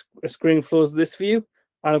a screen flows list view,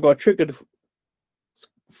 and I've got a triggered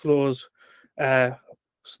flows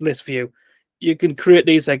list view. You can create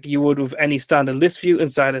these like you would with any standard list view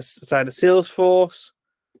inside a Salesforce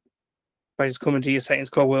by just coming to your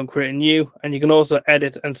settings cogwheel and create a new. And you can also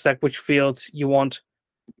edit and select which fields you want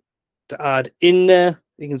to add in there.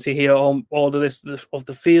 You can see here all the list of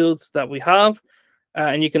the fields that we have,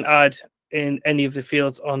 and you can add in any of the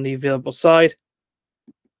fields on the available side.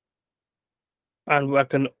 And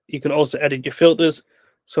you can also edit your filters.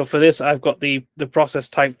 So for this, I've got the process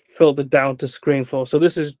type filtered down to screen flow. So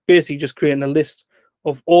this is basically just creating a list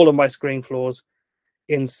of all of my screen flows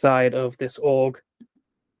inside of this org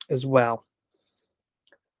as well.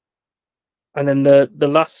 And then the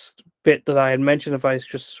last bit that I had mentioned, if I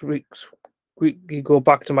just go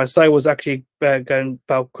back to my site, was actually going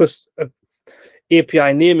about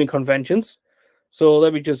API naming conventions. So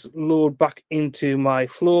let me just load back into my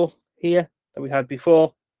flow here that we had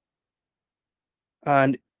before.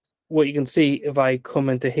 And what you can see, if I come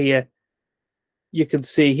into here, you can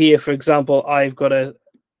see here, for example, I've got an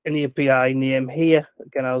API name here.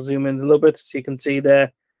 Again, I'll zoom in a little bit so you can see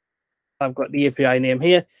there. I've got the API name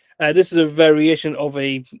here. This is a variation of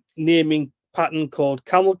a naming pattern called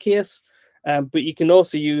camel case, but you can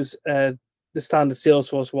also use the standard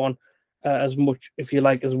Salesforce one as much if you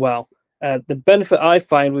like as well. The benefit I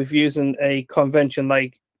find with using a convention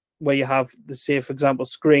like where you have the, say, for example,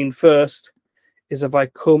 screen first, is if I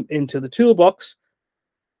come into the toolbox,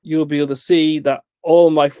 you'll be able to see that all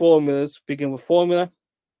my formulas begin with formula.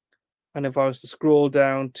 And if I was to scroll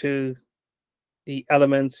down to the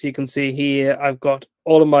elements, you can see here I've got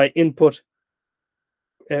all of my input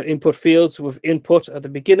fields with input at the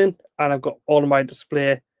beginning, and I've got all of my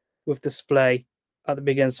display with display at the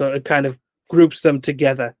beginning. So it kind of groups them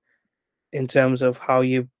together in terms of how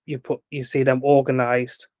you see them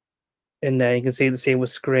organized in there. You can see the same with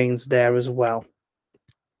screens there as well.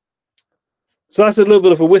 So that's a little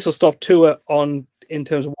bit of a whistle-stop tour in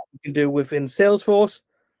terms of what we can do within Salesforce.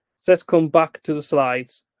 So let's come back to the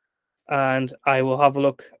slides, and I will have a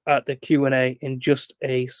look at the Q&A in just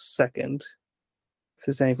a second, if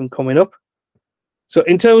there's anything coming up. So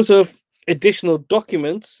in terms of additional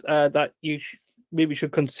documents that you maybe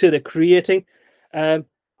should consider creating,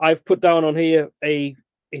 I've put down on here a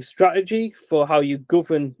a strategy for how you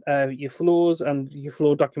govern your flows and your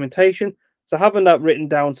flow documentation. So having that written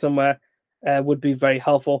down somewhere would be very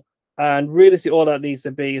helpful. And really, all that needs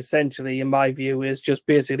to be, essentially, in my view, is just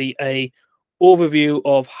basically a overview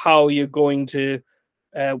of how you're going to,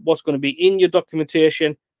 what's going to be in your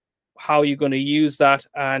documentation, how you're going to use that,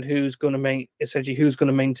 and who's going to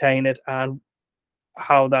maintain it, and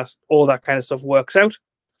how all that kind of stuff works out.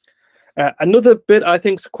 Another bit I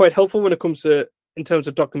think is quite helpful when it comes to, in terms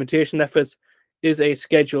of documentation efforts, is a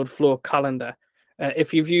scheduled flow calendar.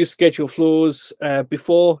 If you've used scheduled flows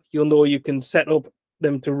before, you'll know you can set up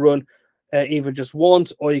them to run either just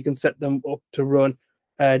once, or you can set them up to run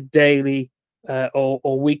daily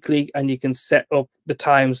or weekly, and you can set up the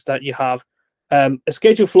times that you have. A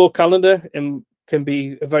scheduled flow calendar can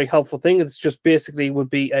be a very helpful thing. It's just basically would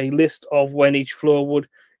be a list of when each flow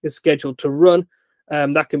is scheduled to run.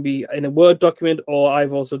 That can be in a Word document, or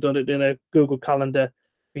I've also done it in a Google Calendar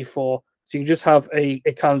before. So you can just have a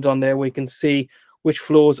calendar on there where you can see which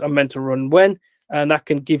flows are meant to run when, and that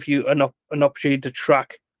can give you an opportunity to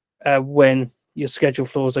track when your scheduled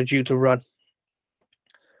flows are due to run.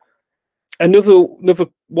 Another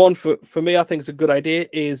one for me, I think is a good idea,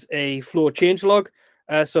 is a flow change log.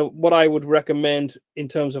 So what I would recommend in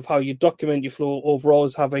terms of how you document your flow overall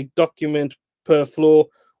is have a document per flow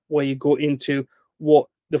where you go into what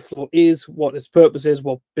the flow is, what its purpose is,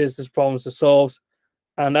 what business problems it solves,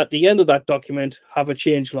 and at the end of that document have a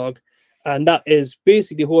change log. And that is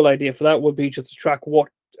basically the whole idea for that would be just to track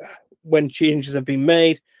when changes have been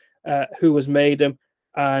made, who has made them,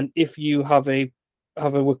 and if you have a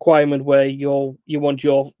requirement where you want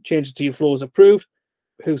your changes to your flows approved,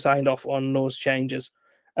 who signed off on those changes.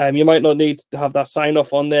 You might not need to have that sign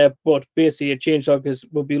off on there, but basically a change log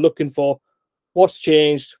will be looking for what's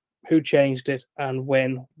changed, who changed it, and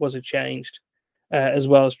when was it changed, as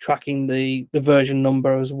well as tracking the version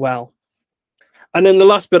number as well. And then the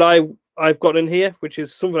last bit I've got in here, which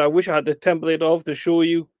is something I wish I had the template of to show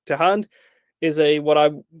you to hand, is what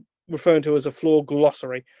I'm referring to as a flow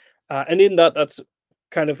glossary. And in that's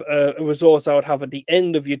kind of a resource I would have at the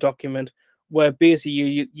end of your document, where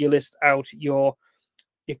basically you list out your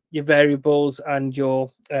variables and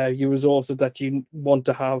your resources that you want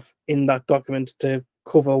to have in that document to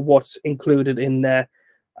cover what's included in there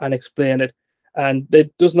and explain it. And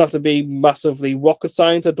it doesn't have to be massively rocket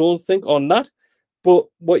science, I don't think, on that. But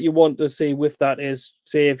what you want to see with that is,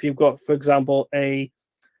 say, if you've got, for example, a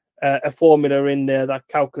formula in there that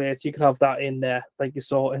calculates, you can have that in there, like you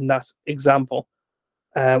saw in that example.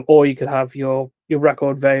 Or you could have your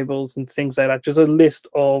record variables and things like that. Just a list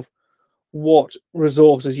of what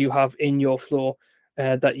resources you have in your flow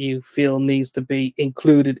that you feel needs to be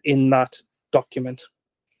included in that document.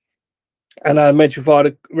 And I mentioned before,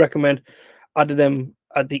 I'd recommend adding them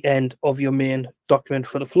at the end of your main document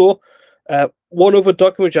for the flow. One other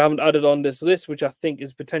document which I haven't added on this list, which I think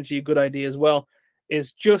is potentially a good idea as well,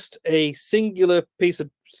 is just a singular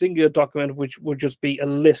document, which would just be a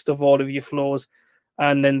list of all of your flows,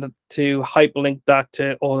 and then to hyperlink that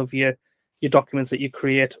to all of your documents that you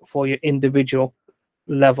create for your individual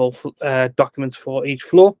level documents for each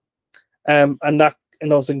flow. And that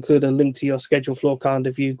can also include a link to your schedule flow calendar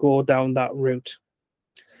if you go down that route.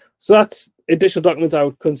 So that's additional documents I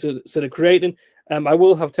would consider creating. I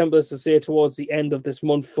will have templates to say towards the end of this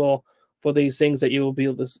month for these things that you will be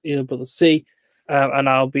able to see, and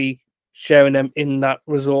I'll be sharing them in that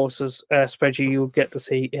resources spreadsheet you'll get to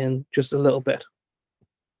see in just a little bit.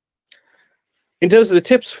 In terms of the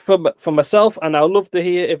tips for myself, and I'd love to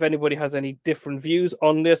hear if anybody has any different views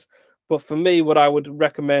on this, but for me, what I would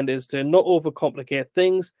recommend is to not overcomplicate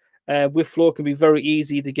things. With flow, it can be very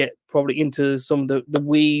easy to get probably into some of the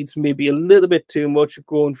weeds, maybe a little bit too much,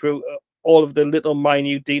 going through all of the little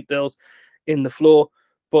minute details in the flow.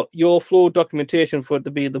 But your flow documentation, for it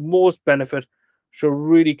to be the most benefit, should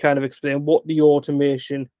really kind of explain what the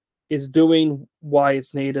automation is doing, why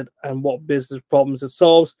it's needed, and what business problems it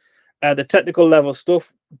solves. The technical level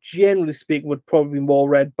stuff, generally speaking, would probably be more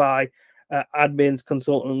read by admins,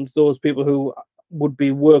 consultants, those people who would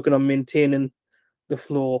be working on maintaining the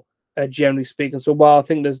flow, generally speaking. So while I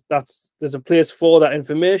think there's a place for that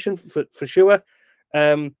information for sure,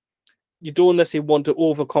 you don't necessarily want to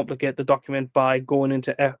overcomplicate the document by going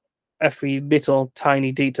into every little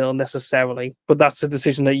tiny detail necessarily, but that's a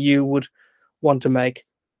decision that you would want to make.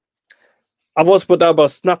 I've also put down about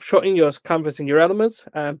snapshotting your canvas and your elements.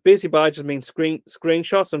 Basically, by just mean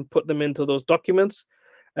screenshots and put them into those documents.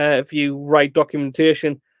 If you write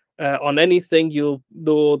documentation on anything, you'll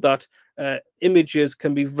know that images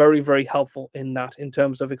can be very, very helpful in that, in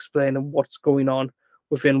terms of explaining what's going on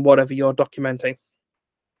within whatever you're documenting.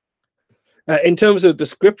 In terms of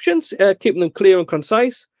descriptions, keeping them clear and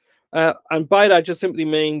concise. And by that, I just simply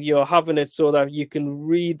mean you're having it so that you can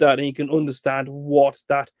read that and you can understand what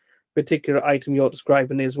that particular item you're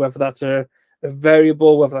describing is, whether that's a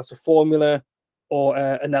variable, whether that's a formula, or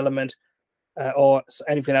an element, or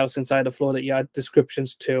anything else inside the flow that you add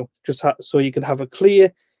descriptions to, just so you can have it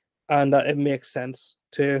clear and that it makes sense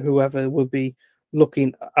to whoever will be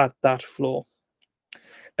looking at that flow.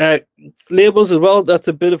 Labels as well, that's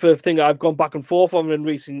a bit of a thing I've gone back and forth on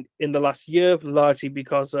in the last year, largely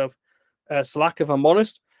because of Slack, if I'm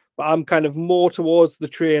honest. But I'm kind of more towards the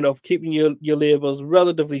train of keeping your labels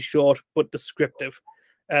relatively short but descriptive,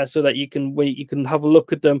 so that you can have a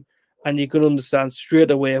look at them and you can understand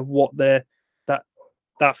straight away what that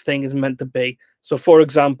thing is meant to be. So, for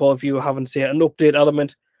example, if you're having, say, an update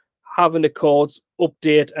element, having the codes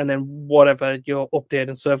update and then whatever you're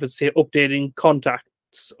updating. So if it's, say, updating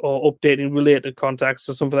contacts or updating related contacts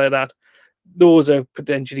or something like that, those are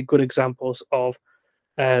potentially good examples of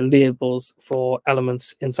labels for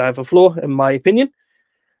elements inside of a flow, in my opinion.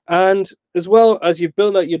 And as well as you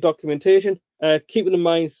build out your documentation, keeping in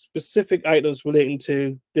mind specific items relating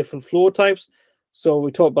to different flow types. So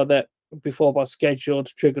we talked about that before about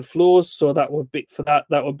scheduled triggered flows. So that would be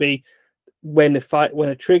that would be when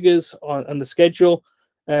it triggers on the schedule.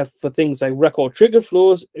 For things like record trigger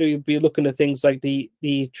flows, you'd be looking at things like the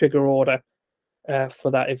trigger order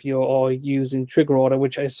for that, if you're using trigger order,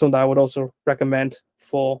 which is something I would also recommend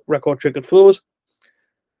for record triggered flows.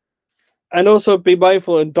 And also be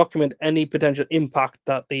mindful and document any potential impact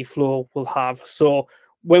that the flow will have. So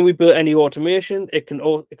when we build any automation, it can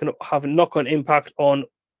have a knock-on impact on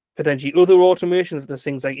potentially other automations. There's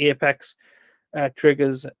things like Apex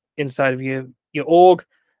triggers inside of your org.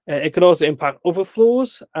 It can also impact other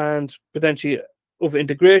flows and potentially other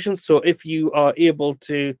integrations. So if you are able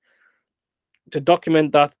to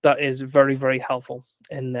document that, that is very, very helpful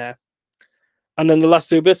in there. And then the last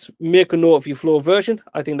two bits, make a note of your flow version.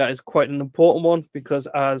 I think that is quite an important one because,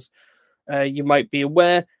 as you might be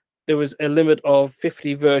aware, there is a limit of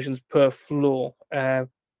 50 versions per flow at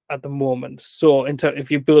the moment. So if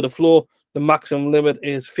you build a flow, the maximum limit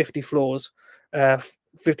is 50 flows,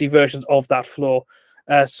 50 versions of that flow.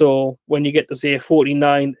 So when you get to, say,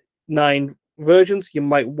 49 versions,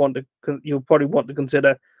 you'll probably want to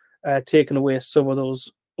consider taking away some of those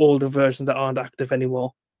older versions that aren't active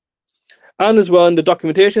anymore. And as well, in the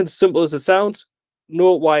documentation, as simple as it sounds,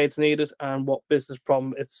 know why it's needed and what business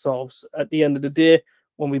problem it solves. At the end of the day,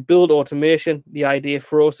 when we build automation, the idea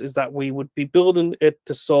for us is that we would be building it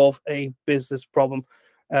to solve a business problem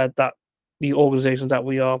that the organizations that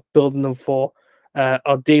we are building them for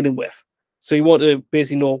are dealing with. So you want to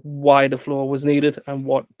basically know why the flow was needed and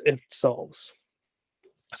what it solves.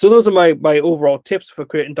 So those are my overall tips for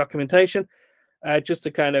creating documentation, just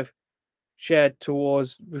to kind of share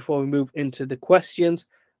towards before we move into the questions.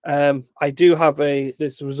 I do have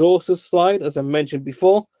this resources slide, as I mentioned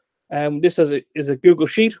before. This is a Google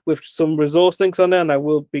Sheet with some resource links on there, and I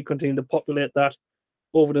will be continuing to populate that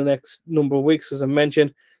over the next number of weeks, as I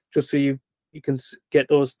mentioned, just so you can get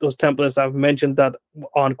those templates I've mentioned that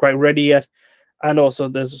aren't quite ready yet. And also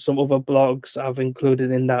there's some other blogs I've included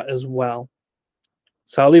in that as well.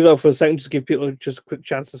 So I'll leave it out for a second, just give people just a quick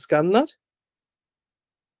chance to scan that.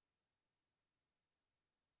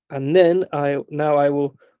 And then I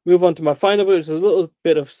will move on to my final bit, which is a little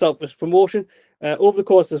bit of selfish promotion. Over the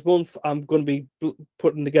course of this month, I'm going to be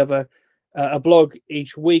putting together a blog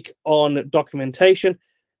each week on documentation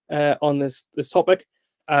on this topic.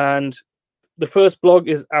 And the first blog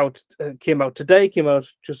is out, came out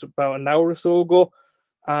just about an hour or so ago.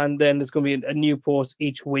 And then there's going to be a new post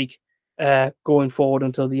each week going forward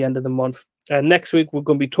until the end of the month. Next week, I'm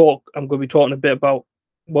going to be talking a bit about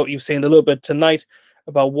what you've seen a little bit tonight,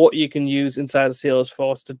 about what you can use inside of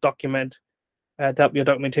Salesforce to document, to help your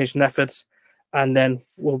documentation efforts. And then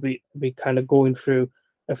we'll be kind of going through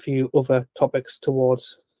a few other topics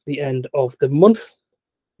towards the end of the month.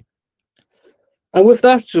 And with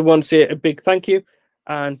that, just want to say a big thank you,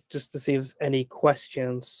 and just to see if there's any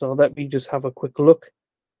questions. So let me just have a quick look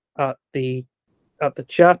at the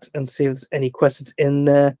chat and see if there's any questions in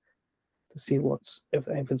there to see if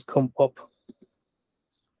anything's come up.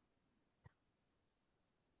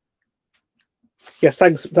 Yes,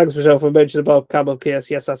 thanks, Michelle, for mentioning about camel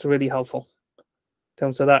case. Yes, that's really helpful in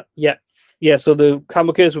terms of that. Yeah. So the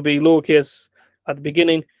camel case will be lowercase at the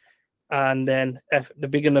beginning, and then the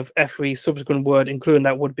beginning of every subsequent word, including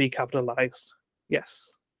that, would be capitalized.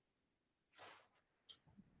 Yes.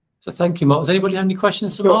 So thank you, Mark. Does anybody have any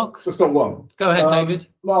questions for Mark? Just got one. Go ahead, David.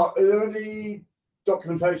 Mark, are there any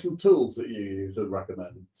documentation tools that you use and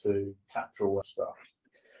recommend to capture all that stuff?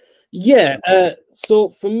 Yeah. So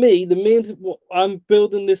for me, I'm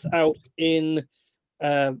building this out in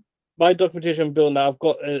my documentation. I'm building now. I've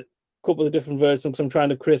got a couple of different versions because I'm trying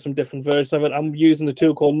to create some different versions of it. I'm using the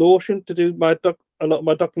tool called Notion to do a lot of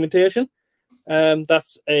my documentation.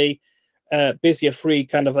 That's basically a free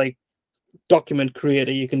kind of like document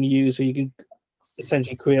creator you can use, so you can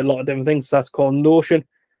essentially create a lot of different things. That's called Notion,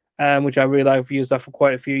 which I really like. I've used that for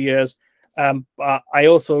quite a few years. I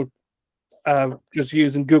also just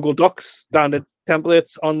using Google Docs standard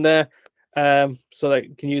templates on there, so that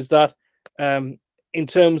you can use that. In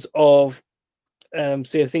terms of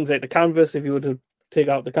say things like the canvas, if you were to take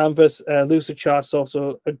out the canvas, Lucidchart's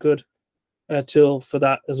also a good tool for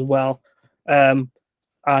that as well. And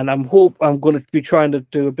I'm going to be trying to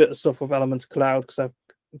do a bit of stuff with Elements Cloud because I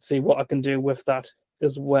can see what I can do with that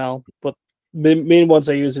as well. But the main ones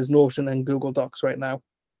I use is Notion and Google Docs right now.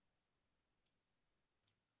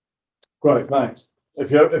 Great, thanks.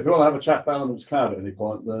 If you want to have a chat about Elements Cloud at any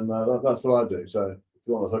point, then that's what I do. So if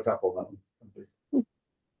you want to hook up on that one.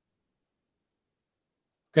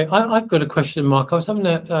 Okay, I've got a question, Mark. I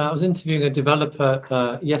was interviewing a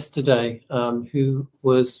developer yesterday who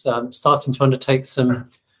was starting to undertake some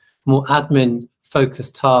more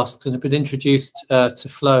admin-focused tasks and had been introduced to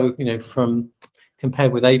Flow, from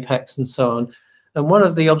compared with Apex and so on. And one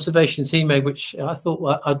of the observations he made, which I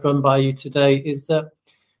thought I'd run by you today, is that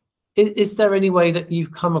is there any way that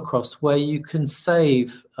you've come across where you can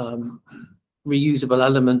save reusable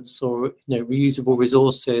elements or reusable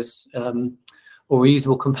resources or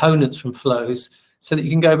reusable components from flows so that you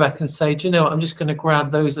can go back and say, do you know what, I'm just going to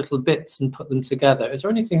grab those little bits and put them together? Is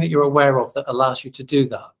there anything that you're aware of that allows you to do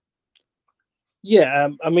that? Yeah,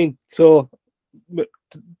 I mean, so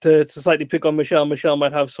to slightly pick on Michelle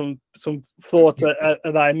might have some thoughts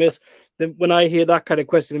that I miss. When I hear that kind of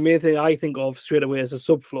question, the main thing I think of straight away is a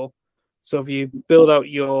subflow. So if you build out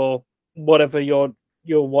your whatever you're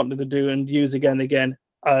wanting to do and use again and again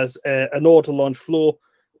as an auto launch flow,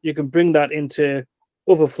 you can bring that into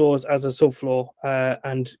other flows as a subflow,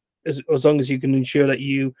 and as long as you can ensure that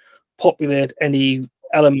you populate any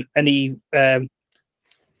element, any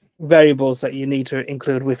variables that you need to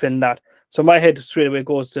include within that. So my head straight away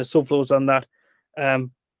goes to subflows on that.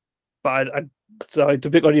 But sorry to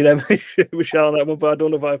pick on you there, Michelle, on that one, but I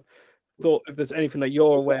don't know if there's anything that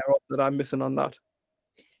you're aware of that I'm missing on that.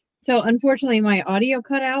 So unfortunately, my audio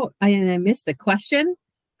cut out and I missed the question.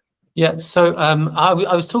 Yeah, so I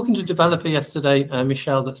was talking to a developer yesterday,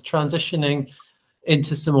 Michelle, that's transitioning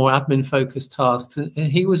into some more admin-focused tasks, and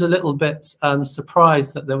he was a little bit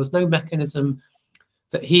surprised that there was no mechanism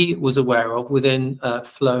that he was aware of within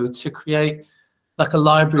Flow to create like a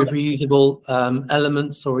library of reusable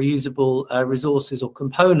elements or reusable resources or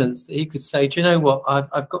components that he could say, do you know what,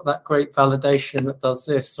 I've got that great validation that does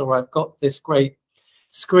this, or I've got this great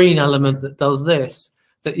screen element that does this,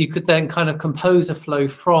 that you could then kind of compose a flow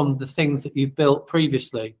from the things that you've built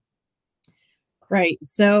previously. Right.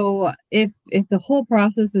 So if the whole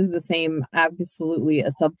process is the same, absolutely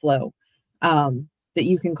a subflow that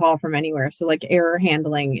you can call from anywhere. So like error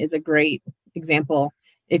handling is a great example.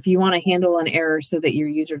 If you want to handle an error so that your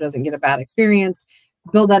user doesn't get a bad experience,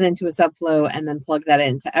 build that into a subflow and then plug that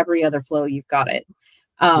into every other flow you've got it.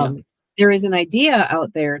 There is an idea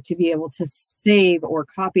out there to be able to save or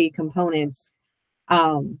copy components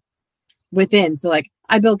within. So like,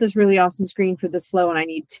 I built this really awesome screen for this flow and I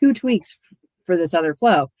need 2 tweaks for this other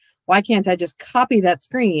flow. Why can't I just copy that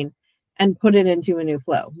screen and put it into a new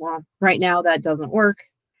flow? Well, right now that doesn't work.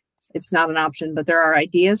 It's not an option, but there are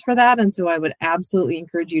ideas for that. And so I would absolutely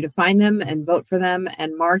encourage you to find them and vote for them.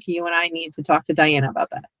 And Mark, you and I need to talk to Diana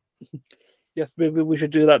about that. Yes, maybe we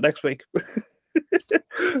should do that next week.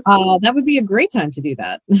 That would be a great time to do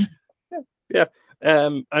that. Yeah.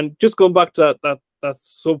 And just going back to that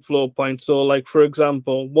subflow point. So like, for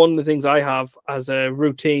example, one of the things I have as a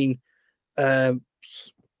routine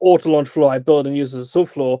auto launch flow I build and use as a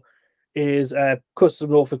subflow is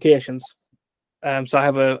custom notifications. So I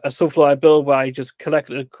have a subflow I build where I just collect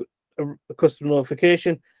a custom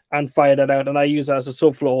notification and fire that out, and I use that as a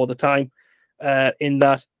subflow all the time in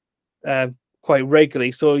that quite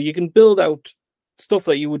regularly. So you can build out stuff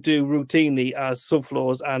that you would do routinely as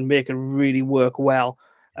subflows and make it really work well.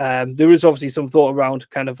 There is obviously some thought around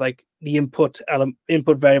kind of like the input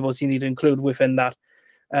variables you need to include within that.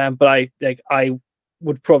 But I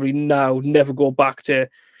would probably now never go back to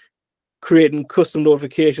creating custom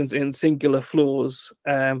notifications in singular flows,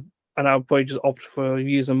 and I would probably just opt for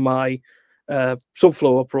using my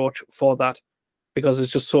subflow approach for that because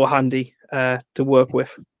it's just so handy to work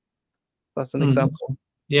with. That's an example.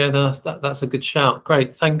 Yeah, that's a good shout.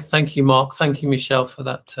 Great, thank you, Mark. Thank you, Michelle, for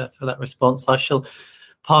that response. I shall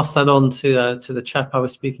pass that on to the chap I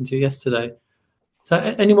was speaking to yesterday. So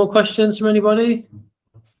any more questions from anybody?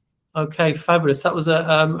 Okay, fabulous. That was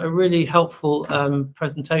a really helpful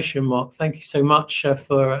presentation, Mark. Thank you so much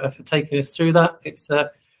for taking us through that. It's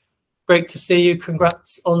great to see you.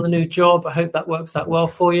 Congrats on the new job. I hope that works out well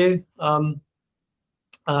for you.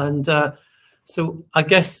 So I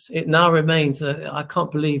guess it now remains, I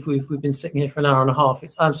can't believe we've been sitting here for an hour and a half.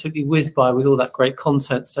 It's absolutely whizzed by with all that great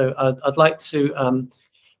content. So I'd like to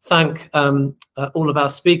thank all of our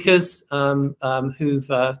speakers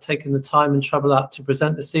who've taken the time and trouble out to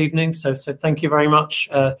present this evening. So thank you very much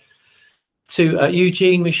to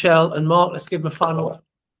Eugene, Michelle, and Mark. Let's give them a final.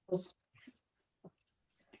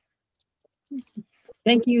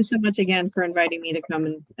 Thank you so much again for inviting me to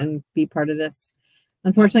come and be part of this.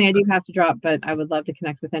 Unfortunately, I do have to drop, but I would love to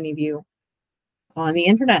connect with any of you on the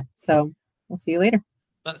internet. So we'll see you later.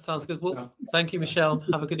 That sounds good. Well, thank you, Michelle.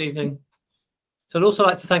 Have a good evening. So I'd also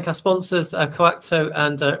like to thank our sponsors, Coacto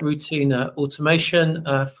and Routine Automation,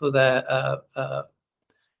 for their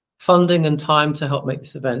funding and time to help make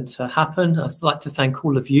this event happen. I'd like to thank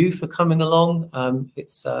all of you for coming along.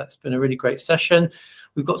 It's been a really great session.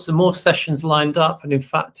 We've got some more sessions lined up. And in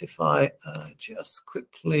fact, if I just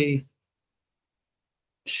quickly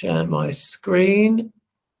share my screen.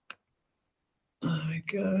 There we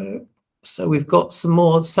go. So we've got some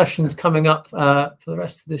more sessions coming up for the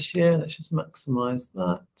rest of this year. Let's just maximize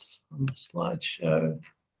that on the slideshow.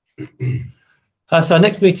 So our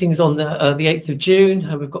next meeting is on the 8th of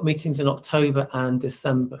June. We've got meetings in October and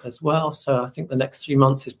December as well. So I think the next 3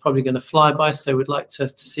 months is probably going to fly by. So we'd like to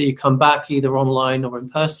see you come back either online or in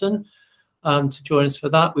person to join us for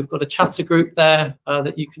that. We've got a chatter group there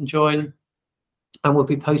that you can join. And we'll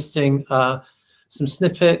be posting some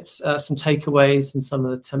snippets, some takeaways, and some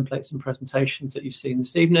of the templates and presentations that you've seen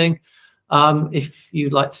this evening. If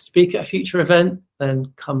you'd like to speak at a future event,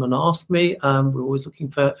 then come and ask me. We're always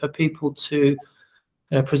looking for people to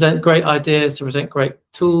present great ideas, to present great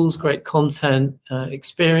tools, great content,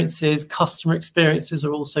 experiences. Customer experiences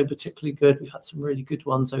are also particularly good. We've had some really good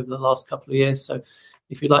ones over the last couple of years. So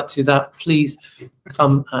if you'd like to do that, please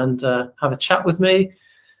come and have a chat with me.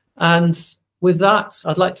 And with that,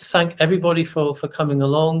 I'd like to thank everybody for coming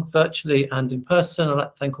along virtually and in person. I'd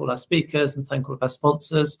like to thank all our speakers and thank all of our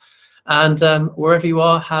sponsors. And wherever you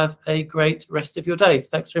are, have a great rest of your day.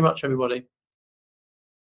 Thanks very much, everybody.